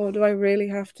 oh, do I really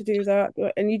have to do that?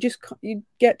 And you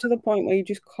get to the point where you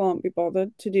just can't be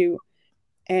bothered to do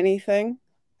anything,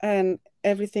 and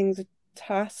everything's a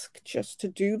task just to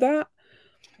do that.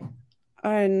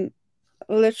 And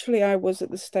literally, I was at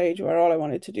the stage where all I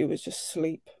wanted to do was just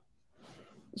sleep.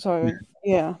 So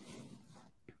yeah.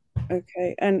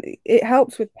 Okay, and it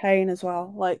helps with pain as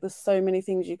well. Like, there's so many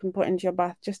things you can put into your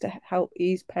bath just to help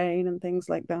ease pain and things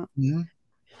like that.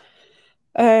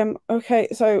 Okay,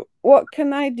 so what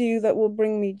can I do that will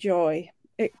bring me joy?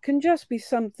 It can just be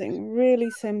something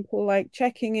really simple, like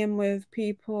checking in with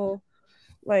people.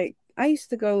 Like, I used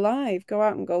to go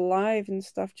out and go live and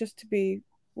stuff, just to be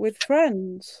with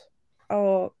friends,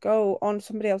 or go on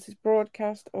somebody else's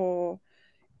broadcast, or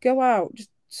go out, just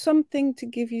something to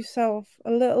give yourself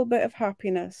a little bit of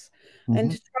happiness, and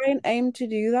to try and aim to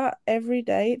do that every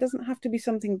day. It doesn't have to be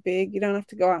something big. You don't have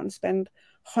to go out and spend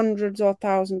hundreds or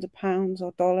thousands of pounds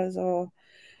or dollars or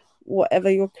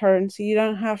whatever your currency. You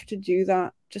don't have to do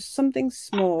that. Just something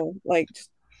small, like just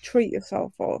treat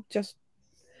yourself, or just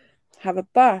have a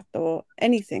bath, or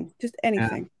anything, just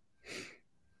anything.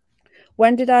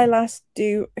 When did I last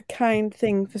do a kind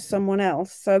thing for someone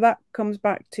else? So that comes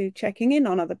back to checking in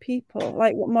on other people,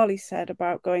 like what Molly said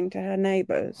about going to her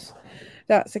neighbors.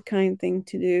 That's a kind thing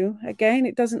to do. Again,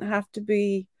 it doesn't have to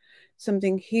be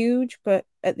something huge, but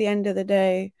at the end of the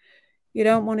day, you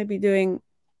don't want to be doing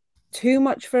too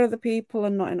much for other people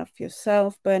and not enough for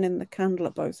yourself, burning the candle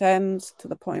at both ends to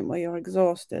the point where you're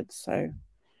exhausted. So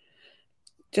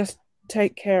just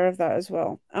take care of that as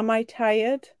well. Am I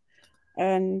tired?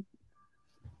 And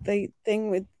the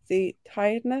thing with the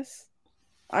tiredness.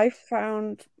 I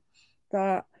found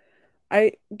that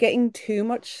getting too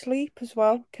much sleep as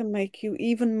well can make you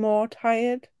even more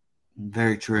tired.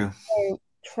 Very true. So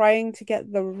trying to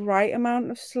get the right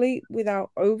amount of sleep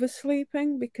without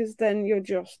oversleeping, because then you're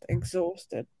just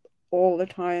exhausted all the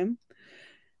time.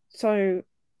 So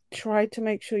try to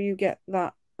make sure you get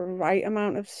that right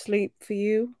amount of sleep for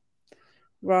you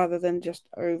rather than just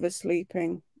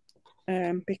oversleeping,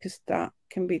 because that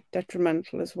can be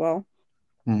detrimental as well.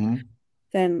 Mm-hmm.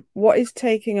 Then what is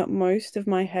taking up most of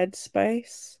my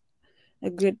headspace? A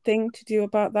good thing to do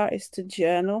about that is to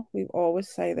journal. We always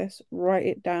say this, write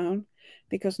it down,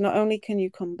 because not only can you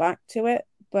come back to it,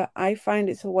 but I find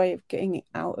it's a way of getting it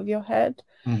out of your head.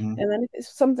 Mm-hmm. And then if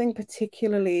it's something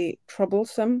particularly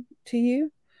troublesome to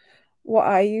you, what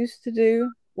I used to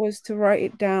do was to write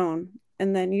it down,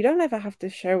 and then you don't ever have to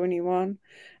show anyone.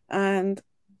 And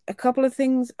a couple of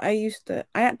things I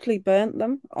actually burnt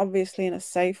them, obviously in a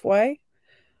safe way,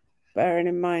 bearing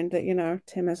in mind that,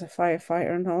 Tim is a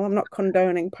firefighter and all. I'm not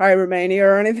condoning pyromania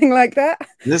or anything like that.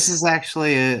 This is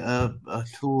actually a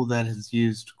tool that is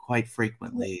used quite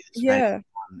frequently. It's Yeah.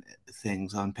 on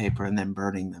things on paper and then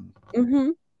burning them.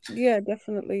 Mm-hmm. Yeah,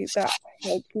 definitely. That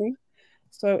helped me.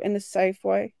 So in a safe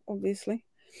way, obviously.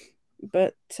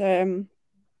 But and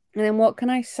then what can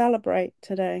I celebrate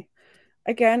today?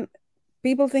 Again,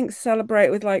 people think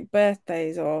celebrate with like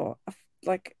birthdays or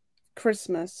like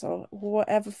Christmas or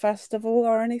whatever festival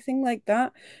or anything like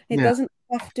that. It Yeah. doesn't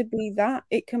have to be that.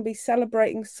 It can be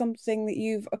celebrating something that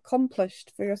you've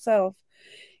accomplished for yourself,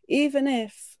 even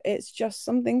if it's just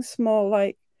something small,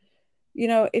 like,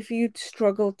 if you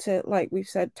struggle to, like we've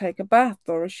said, take a bath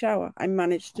or a shower, I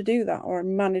managed to do that, or I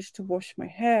managed to wash my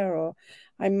hair, or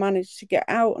I managed to get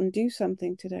out and do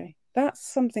something today. That's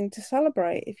something to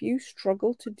celebrate. If you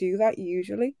struggle to do that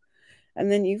usually, and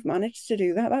then you've managed to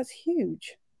do that, that's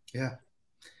huge. Yeah.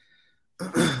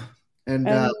 And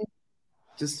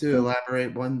just to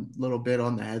elaborate one little bit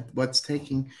on what's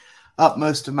taking up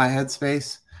most of my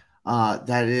headspace,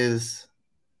 that is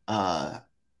a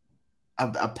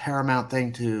paramount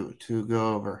thing to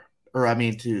go over, or I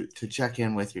mean to check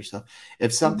in with yourself.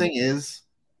 If something is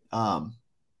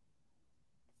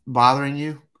bothering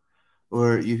you,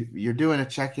 or you're doing a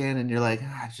check in and you're like,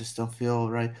 I just don't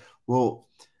feel right. Well,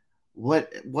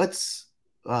 what's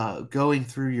going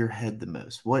through your head the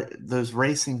most? What those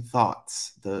racing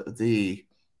thoughts, the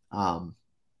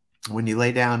when you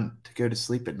lay down to go to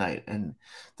sleep at night and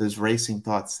those racing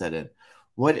thoughts set in,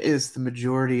 what is the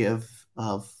majority of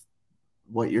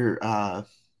what you're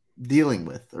dealing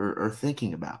with or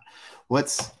thinking about?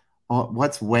 What's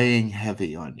weighing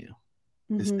heavy on you?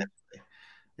 Mm-hmm.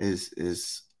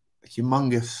 Is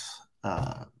humongous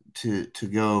to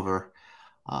go over,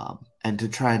 and to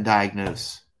try and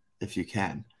diagnose if you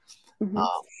can. Mm-hmm.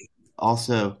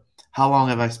 Also, how long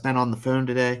have I spent on the phone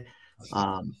today?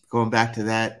 Going back to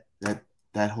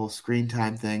that whole screen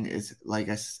time thing is like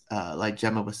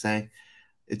Gemma was saying,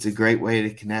 it's a great way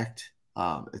to connect.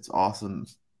 It's awesome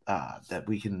that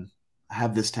we can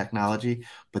have this technology,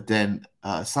 but then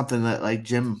something that like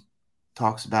Jim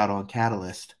talks about on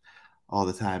Catalyst all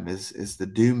the time is the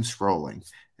doom scrolling,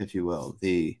 if you will,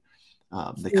 the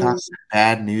constant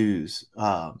bad news,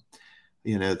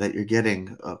 that you're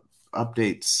getting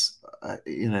updates,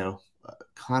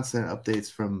 constant updates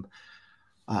from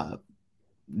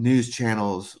news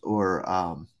channels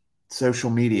or social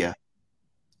media.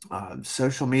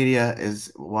 Social media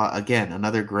is, again,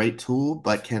 another great tool,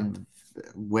 but can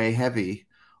weigh heavy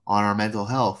on our mental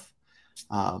health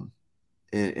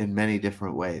in many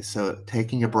different ways. So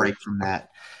taking a break from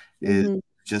that is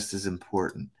just as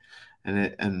important.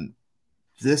 And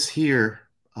this here,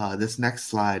 this next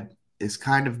slide is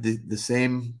kind of the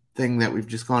same thing that we've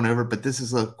just gone over, but this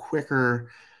is a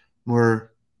quicker,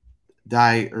 more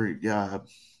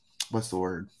what's the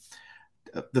word?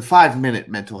 The 5-minute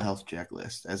mental health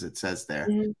checklist, as it says there.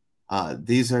 Mm-hmm.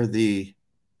 These are the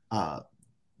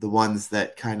ones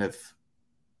that kind of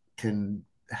can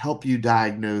help you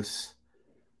diagnose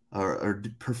or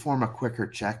perform a quicker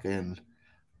check-in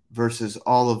versus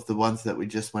all of the ones that we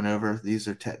just went over. These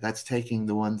are that's taking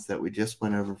the ones that we just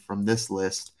went over from this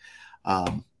list,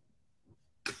 and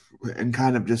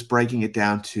kind of just breaking it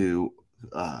down to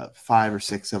 5 or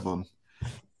 6 of them.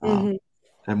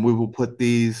 And we will put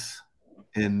these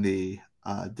in the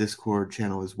Discord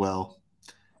channel as well,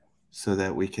 so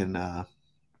that we can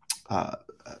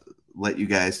let you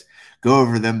guys go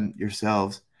over them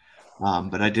yourselves.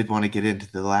 But I did want to get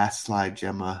into the last slide,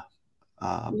 Gemma.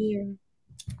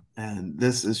 And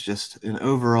this is just an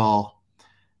overall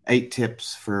 8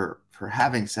 tips for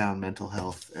having sound mental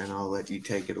health, and I'll let you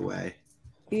take it away.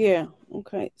 Yeah.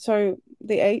 Okay. So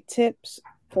the 8 tips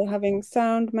for having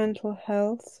sound mental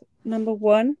health. Number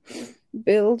 1,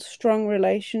 build strong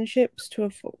relationships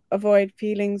to avoid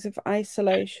feelings of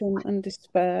isolation and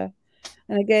despair.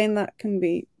 And again, that can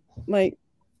be like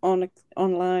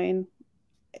online.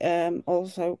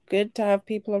 Also good to have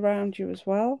people around you as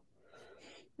well.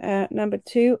 Number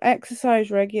 2,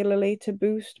 exercise regularly to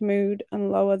boost mood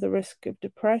and lower the risk of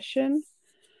depression.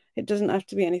 It doesn't have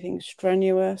to be anything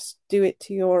strenuous. Do it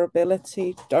to your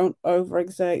ability. Don't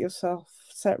overexert yourself.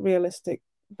 Set realistic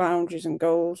boundaries and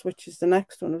goals, which is the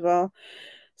next one as well.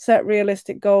 Set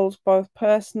realistic goals both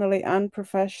personally and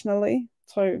professionally.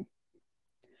 So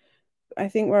I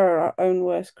think we're our own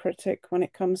worst critic when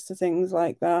it comes to things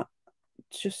like that.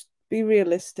 Just be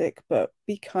realistic, but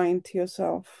be kind to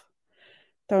yourself.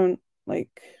 Don't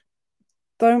like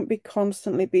don't be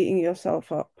constantly beating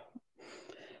yourself up.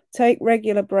 Take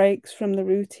regular breaks from the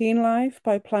routine life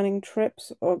by planning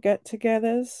trips or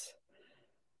get-togethers.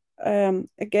 Again,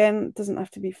 it doesn't have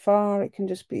to be far. It can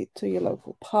just be to your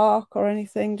local park or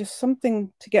anything. Just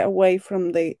something to get away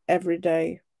from the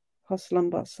everyday hustle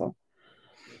and bustle.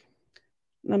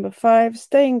 Number 5,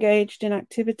 stay engaged in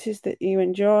activities that you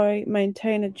enjoy.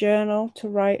 Maintain a journal to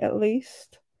write at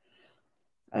least.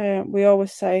 We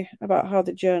always say about how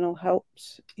the journal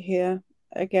helps here.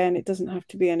 Again, it doesn't have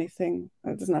to be anything.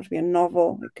 It doesn't have to be a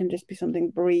novel. It can just be something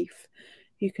brief.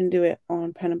 You can do it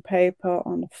on pen and paper,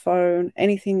 on the phone,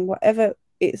 anything, whatever's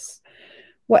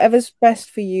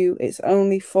best for you. It's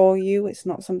only for you. It's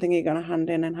not something you're going to hand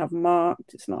in and have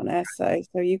marked. It's not an essay.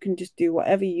 So you can just do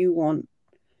whatever you want.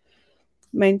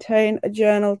 Maintain a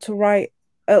journal to write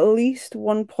at least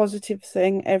one positive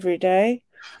thing every day.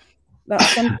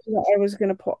 That's something that I was going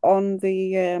to put on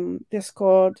the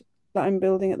Discord that I'm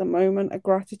building at the moment, a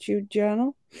gratitude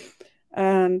journal.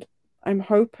 And I'm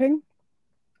hoping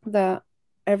that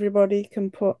everybody can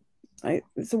put,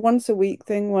 it's a once a week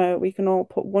thing where we can all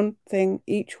put one thing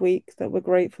each week that we're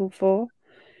grateful for.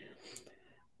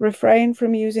 Refrain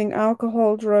from using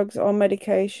alcohol, drugs, or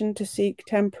medication to seek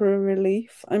temporary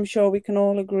relief. I'm sure we can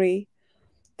all agree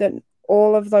that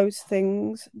all of those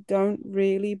things don't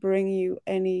really bring you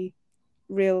any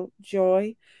real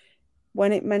joy.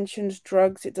 When it mentions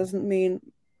drugs, it doesn't mean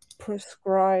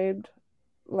prescribed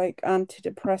like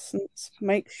antidepressants.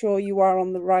 Make sure you are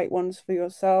on the right ones for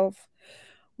yourself.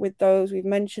 With those, we've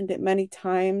mentioned it many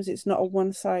times, it's not a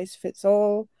one size fits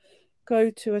all. Go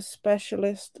to a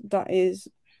specialist that is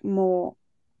more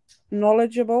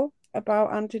knowledgeable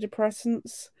about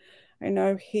antidepressants. I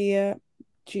know here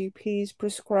GPs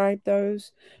prescribe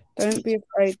those. Don't be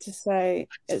afraid to say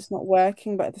it's not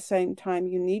working, but at the same time,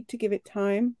 you need to give it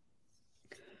time.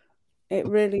 It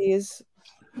really is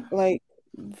like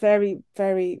very,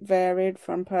 very varied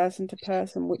from person to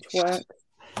person which works.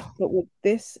 But with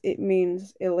this, it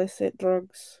means illicit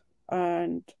drugs.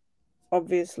 And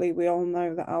obviously, we all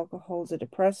know that alcohol is a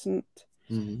depressant.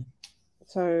 Mm-hmm.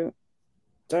 So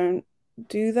don't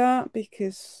do that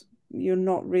because you're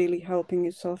not really helping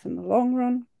yourself in the long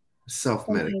run.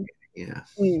 Self-medicating, yeah.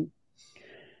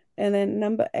 And then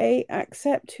number 8,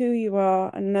 accept who you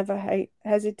are and never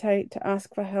hesitate to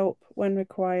ask for help when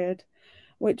required,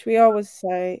 which we always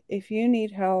say, if you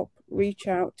need help, reach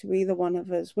out to either one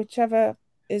of us, whichever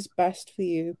is best for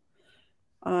you.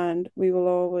 And we will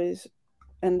always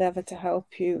endeavor to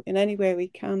help you in any way we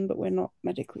can, but we're not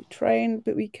medically trained,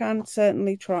 but we can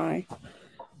certainly try.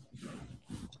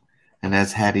 And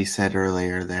as Hattie said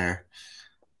earlier there,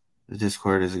 the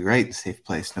Discord is a great and safe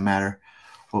place. No matter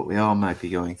what we all might be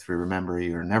going through, remember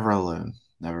you are never alone.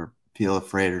 Never feel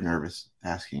afraid or nervous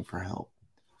asking for help.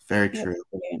 Very true.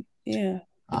 Brilliant. Yeah.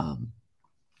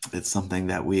 It's something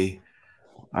that we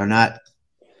are not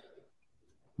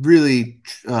really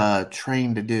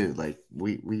trained to do. Like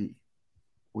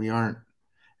we aren't.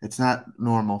 It's not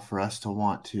normal for us to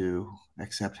want to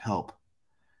accept help,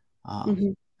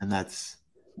 and that's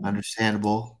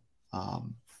understandable.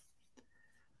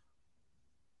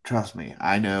 Trust me,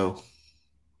 I know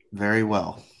very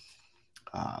well.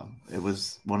 It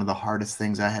was one of the hardest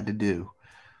things I had to do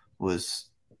was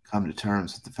come to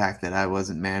terms with the fact that I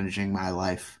wasn't managing my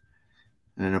life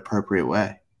in an appropriate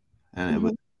way,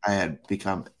 and I had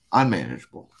become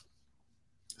unmanageable.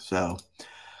 So,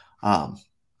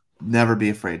 never be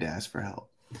afraid to ask for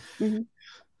help.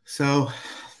 So,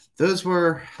 those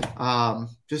were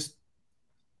just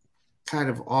kind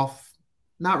of off,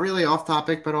 not really off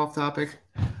topic, but off topic.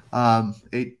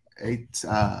 Eight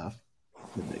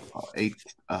what do they call it?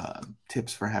 8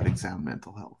 tips for having sound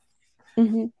mental health.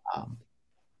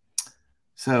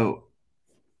 So,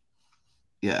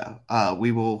 yeah,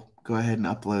 we will go ahead and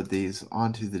upload these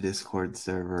onto the Discord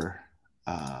server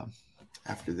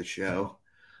after the show.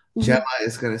 Mhm. Gemma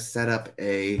is going to set up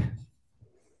a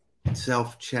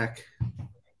self-check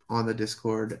on the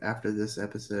Discord after this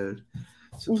episode.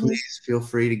 So please feel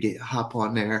free to hop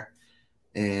on there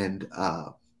and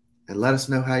let us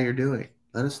know how you're doing.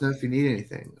 Let us know if you need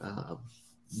anything.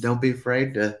 Don't be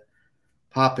afraid to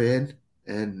pop in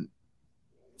and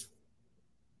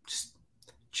just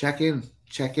check in.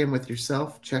 Check in with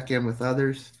yourself. Check in with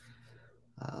others.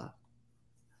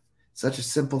 Such a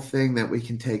simple thing that we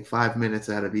can take 5 minutes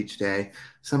out of each day,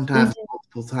 sometimes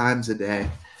multiple times a day,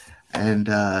 and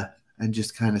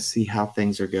just kind of see how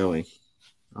things are going.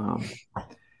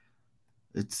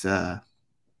 It's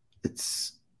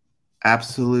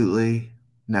absolutely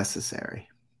necessary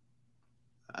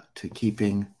to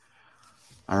keeping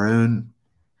our own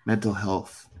mental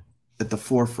health at the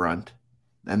forefront,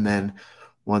 and then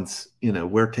once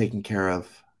we're taken care of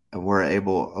and we're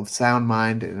able of sound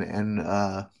mind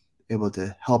and able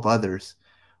to help others,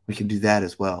 we can do that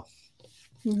as well.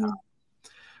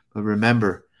 But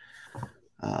remember,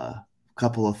 a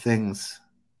couple of things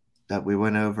that we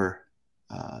went over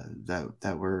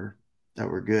that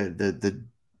were good. The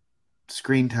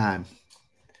screen time,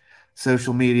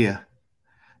 social media.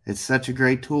 It's such a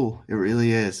great tool. It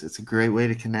really is. It's a great way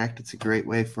to connect. It's a great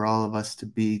way for all of us to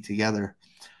be together.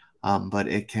 But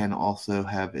it can also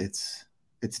have its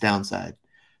downside,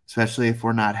 especially if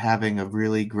we're not having a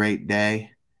really great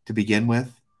day to begin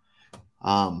with.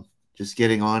 Just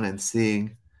getting on and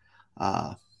seeing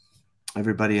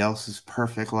everybody else's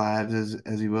perfect lives,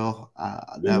 as you will.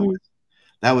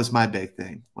 That was my big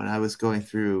thing when I was going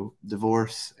through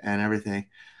divorce and everything.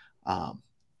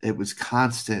 It was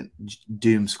constant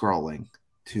doom scrolling,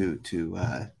 to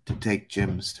take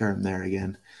Jim's term there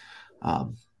again.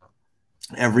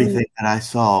 Everything that I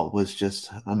saw was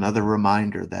just another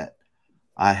reminder that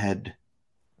I had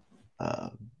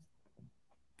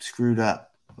screwed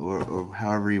up, or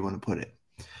however you want to put it.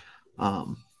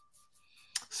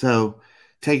 So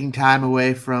taking time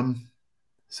away from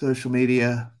social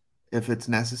media if it's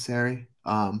necessary,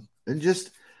 and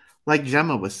just like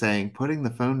Gemma was saying, putting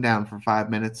the phone down for 5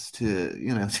 minutes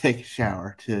to take a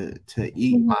shower, to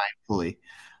eat mindfully,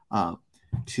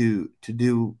 to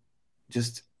do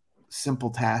just simple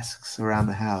tasks around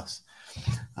the house,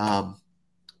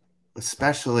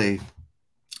 especially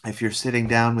if you're sitting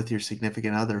down with your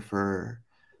significant other for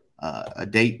a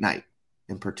date night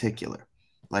in particular.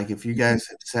 Like if you guys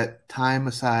have set time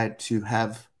aside to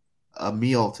have a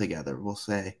meal together, we'll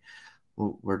say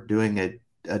we're doing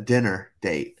a dinner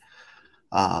date.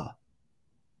 Put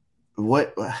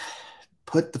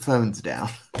the phones down.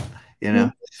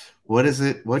 What is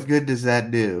it? What good does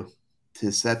that do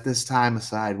to set this time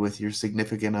aside with your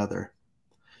significant other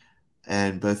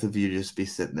and both of you just be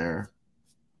sitting there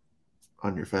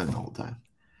on your phone the whole time?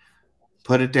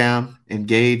 Put it down,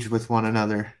 engage with one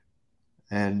another,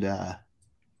 and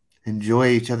enjoy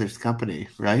each other's company,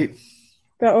 right?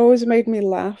 That always made me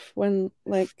laugh when,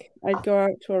 like, I'd go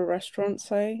out to a restaurant,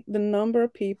 say, the number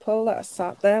of people that are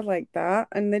sat there like that,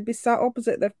 and they'd be sat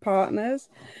opposite their partners,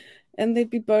 and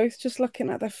they'd be both just looking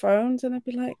at their phones, and I'd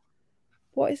be like,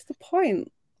 what is the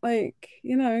point? Like,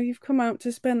 you've come out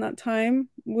to spend that time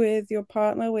with your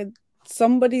partner, with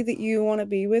somebody that you want to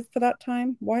be with for that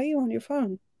time. Why are you on your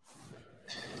phone?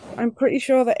 I'm pretty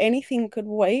sure that anything could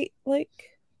wait,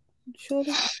 like,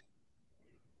 surely.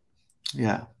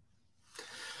 Yeah.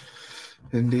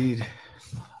 Indeed.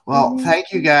 Well,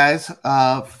 thank you guys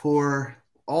for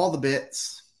all the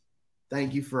bits.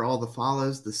 Thank you for all the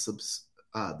follows, the subs,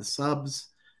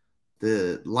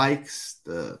 the likes,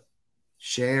 the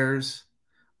shares.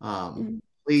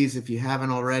 Please, if you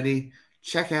haven't already,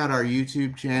 check out our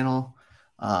YouTube channel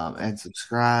and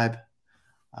subscribe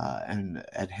and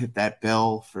hit that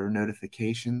bell for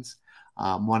notifications.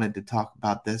 Wanted to talk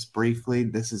about this briefly.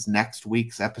 This is next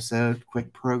week's episode.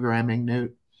 Quick programming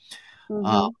note.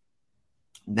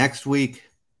 Next week,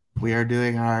 we are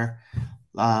doing our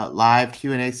live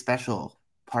Q&A special,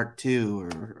 part 2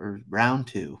 or round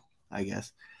 2, I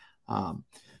guess.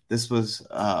 This was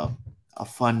a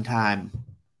fun time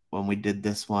when we did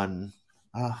this one.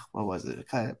 What was it?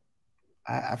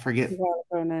 I forget.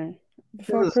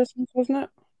 Before Christmas, wasn't it?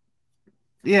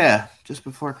 Yeah, just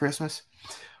before Christmas.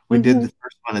 We did the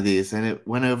first one of these, and it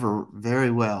went over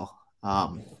very well.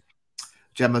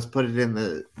 Gemma's put it in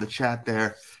the chat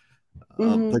there.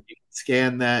 But you can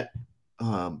scan that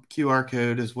QR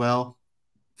code as well.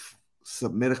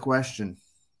 Submit a question.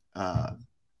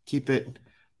 Keep it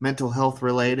mental health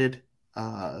related.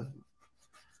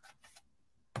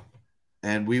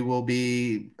 And we will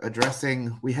be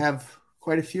addressing, we have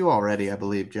quite a few already, I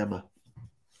believe, Gemma.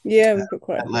 Yeah, we've got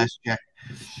quite a few. Last check.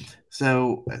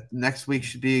 So next week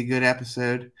should be a good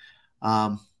episode.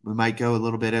 We might go a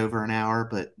little bit over an hour,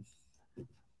 but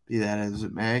be that as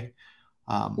it may.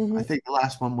 I think the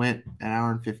last one went an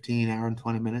hour and 15, hour and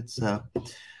 20 minutes. So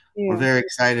we're very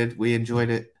excited. We enjoyed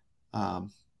it. And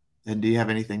do you have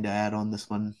anything to add on this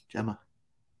one, Gemma?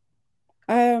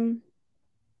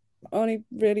 Only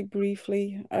really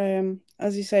briefly.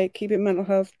 As you say, keep it mental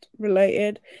health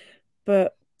related,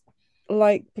 but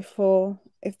like before,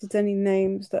 if there's any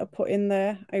names that are put in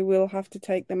there, I will have to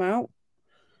take them out.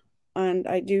 And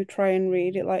I do try and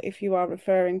read it. Like if you are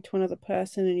referring to another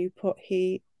person and you put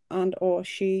he and or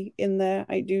she in there,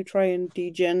 I do try and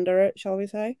degender it, shall we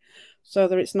say, so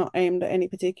that it's not aimed at any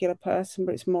particular person,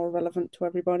 but it's more relevant to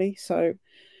everybody. So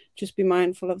just be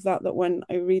mindful of that, that when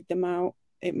I read them out,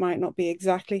 it might not be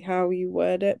exactly how you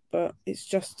word it, but it's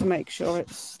just to make sure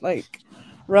it's like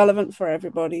relevant for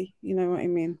everybody. You know what I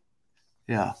mean?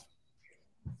 Yeah.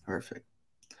 Perfect.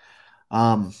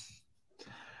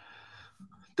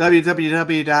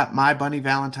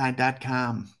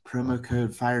 www.mybunnyvalentine.com, promo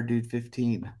code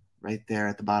FireDude15, right there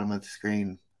at the bottom of the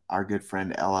screen. Our good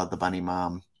friend Ella, the bunny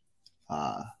mom,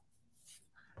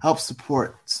 helps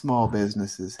support small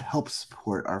businesses, helps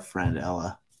support our friend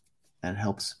Ella, and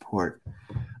helps support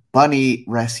bunny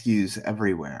rescues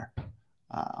everywhere.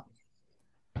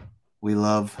 We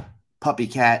love Puppy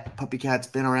Cat. Puppy Cat's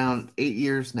been around 8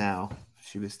 years now.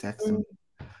 She was texting.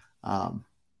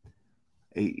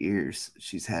 8 years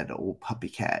she's had old Puppy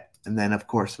Cat. And then, of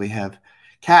course, we have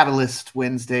Catalyst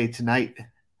Wednesday tonight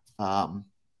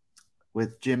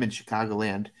with Jim in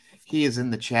Chicagoland. He is in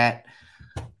the chat.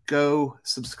 Go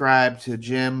subscribe to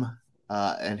Jim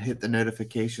and hit the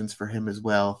notifications for him as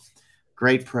well.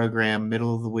 Great program,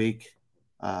 middle of the week.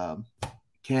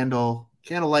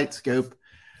 Candlelight Scope.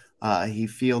 He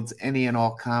fields any and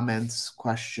all comments,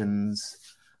 questions.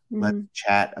 Let's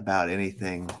chat about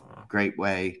anything. Great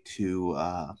way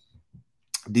to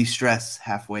de-stress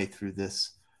halfway through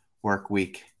this work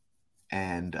week.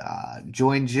 And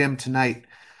join Jim tonight.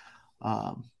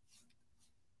 And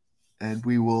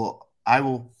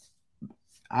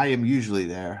I am usually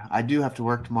there. I do have to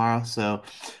work tomorrow, so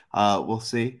we'll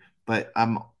see. But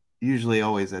I'm usually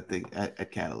always at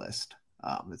Catalyst.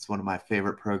 It's one of my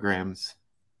favorite programs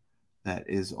that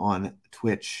is on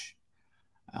Twitch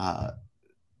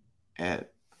and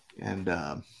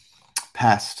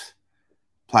past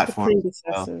platforms.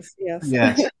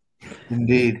 Yes,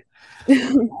 indeed.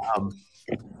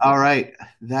 All right.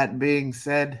 That being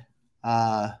said,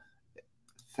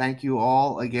 thank you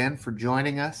all again for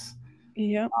joining us.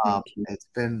 Yeah, it's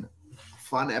been a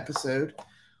fun episode.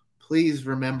 Please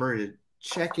remember to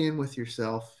check in with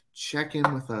yourself, check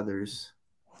in with others,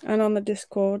 and on the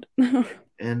Discord.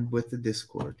 And with the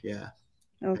Discord, yeah.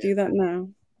 I'll do that now.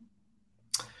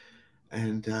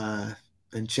 And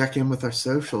check in with our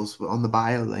socials on the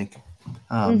bio link.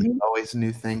 There's always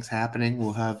new things happening.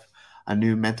 We'll have a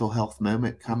new mental health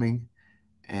moment coming,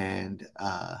 and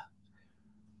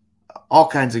all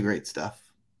kinds of great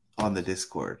stuff on the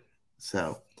Discord.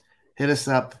 So hit us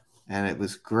up, and it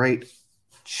was great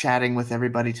chatting with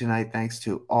everybody tonight. Thanks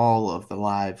to all of the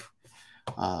live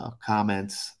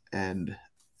comments, and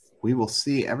we will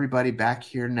see everybody back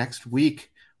here next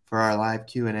week for our live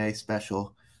Q&A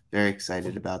special. Very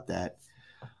excited about that.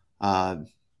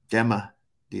 Gemma,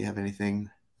 do you have anything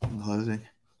in closing?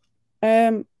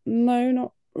 No,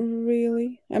 not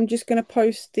really. I'm just going to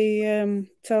post the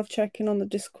self-check-in on the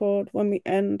Discord when we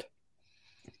end.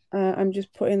 I'm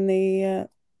just putting the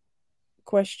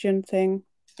question thing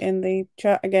in the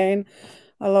chat again.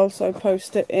 I'll also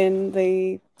post it in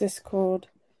the Discord.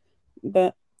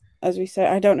 But as we say,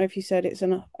 I don't know if you said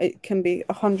it can be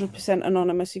 100%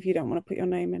 anonymous if you don't want to put your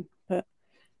name in. But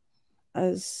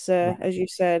as you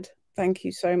said, thank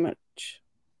you so much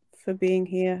for being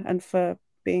here and for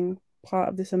being part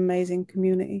of this amazing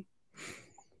community.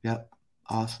 Yep.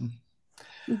 Awesome.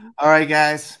 All right,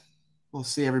 guys. We'll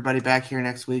see everybody back here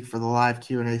next week for the live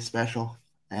Q&A special.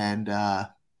 And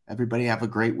everybody have a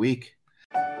great week.